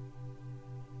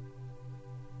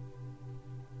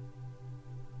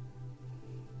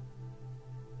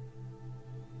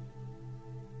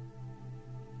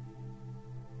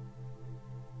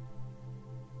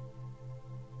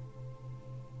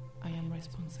 I am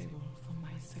responsible for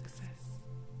my success.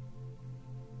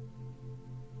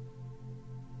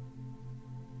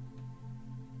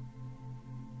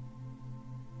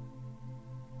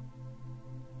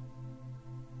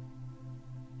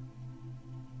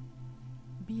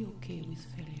 Be okay with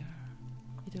failure.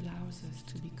 It allows us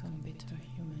to become better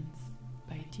humans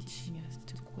by teaching us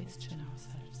to question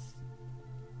ourselves.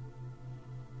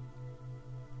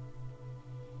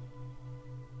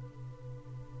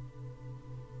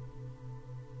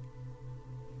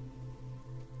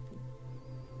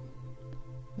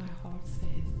 My heart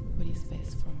says what is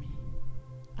best for me.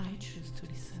 I choose to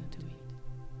listen to it.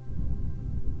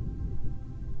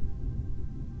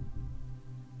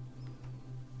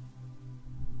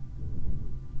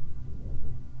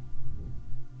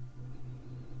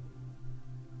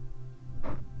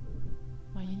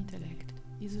 My intellect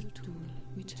is a tool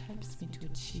which helps me to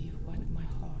achieve what my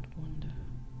heart wants.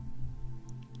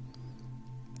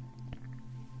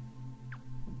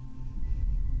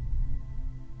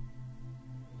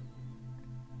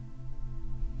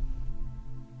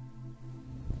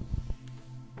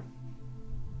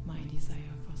 My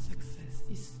desire for success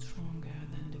is stronger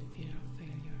than the fear of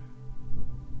failure.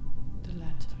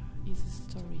 is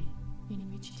a story in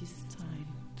which it is time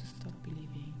to stop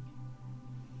believing.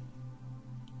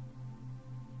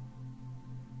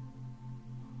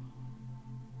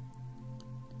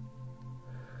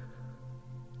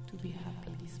 To be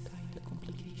happy despite the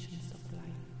complications of life,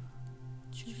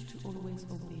 choose to always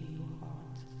obey your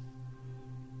heart.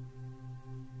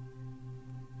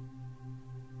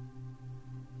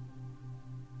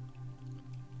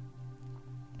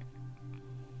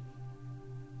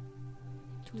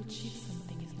 To achieve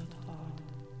something is not hard.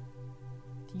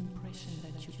 The impression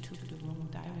that you took the wrong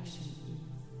direction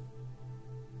is.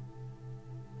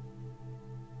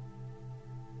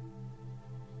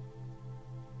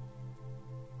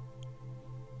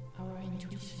 Our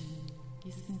intuition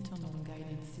is internal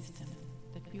guidance system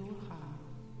that we all have.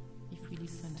 If we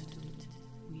listened to it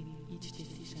with each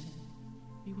decision,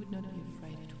 we would not be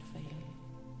afraid to fail.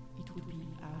 It would be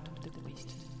out of the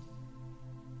question.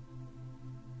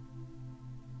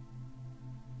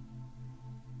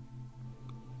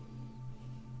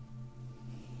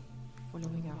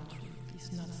 Following our truth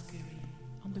is not scary.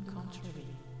 On the contrary,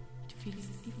 it feels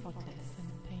effortless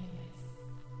and painless.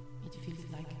 It feels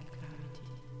like clarity.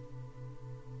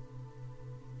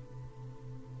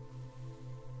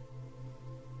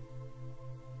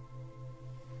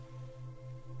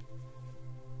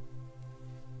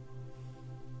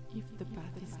 If the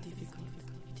path is difficult,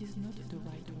 it is not the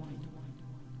right one.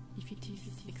 If it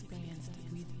is experienced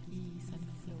with ease and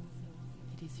flow,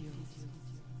 it is yours.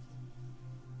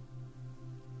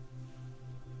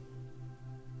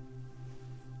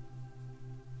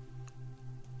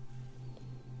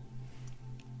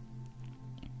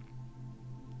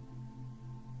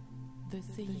 The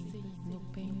saying, no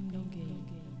pain, no gain,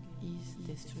 is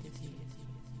destructive.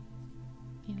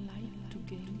 In life, to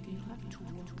gain, you have to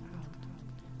work out.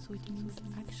 So it means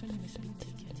action must be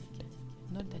taken.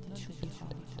 Not that it should be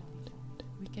hard.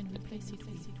 We can replace it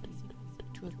with,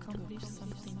 to accomplish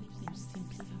something, you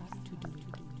simply have to do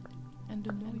it. And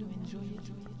the more you enjoy it,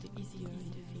 the easier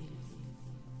it feels.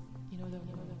 In other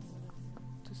words,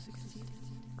 to succeed,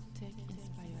 take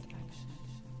inspired action.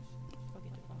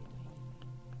 Forget about it.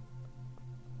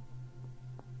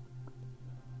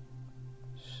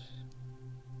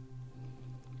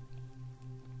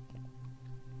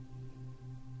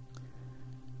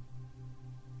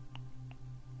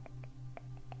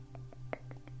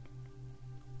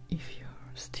 If you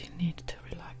still need to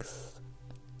relax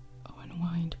or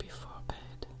unwind before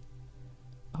bed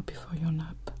or before your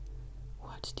nap,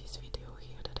 watch this video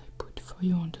here that I put for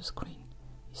you on the screen.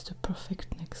 It's the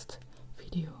perfect next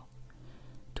video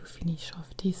to finish off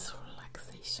this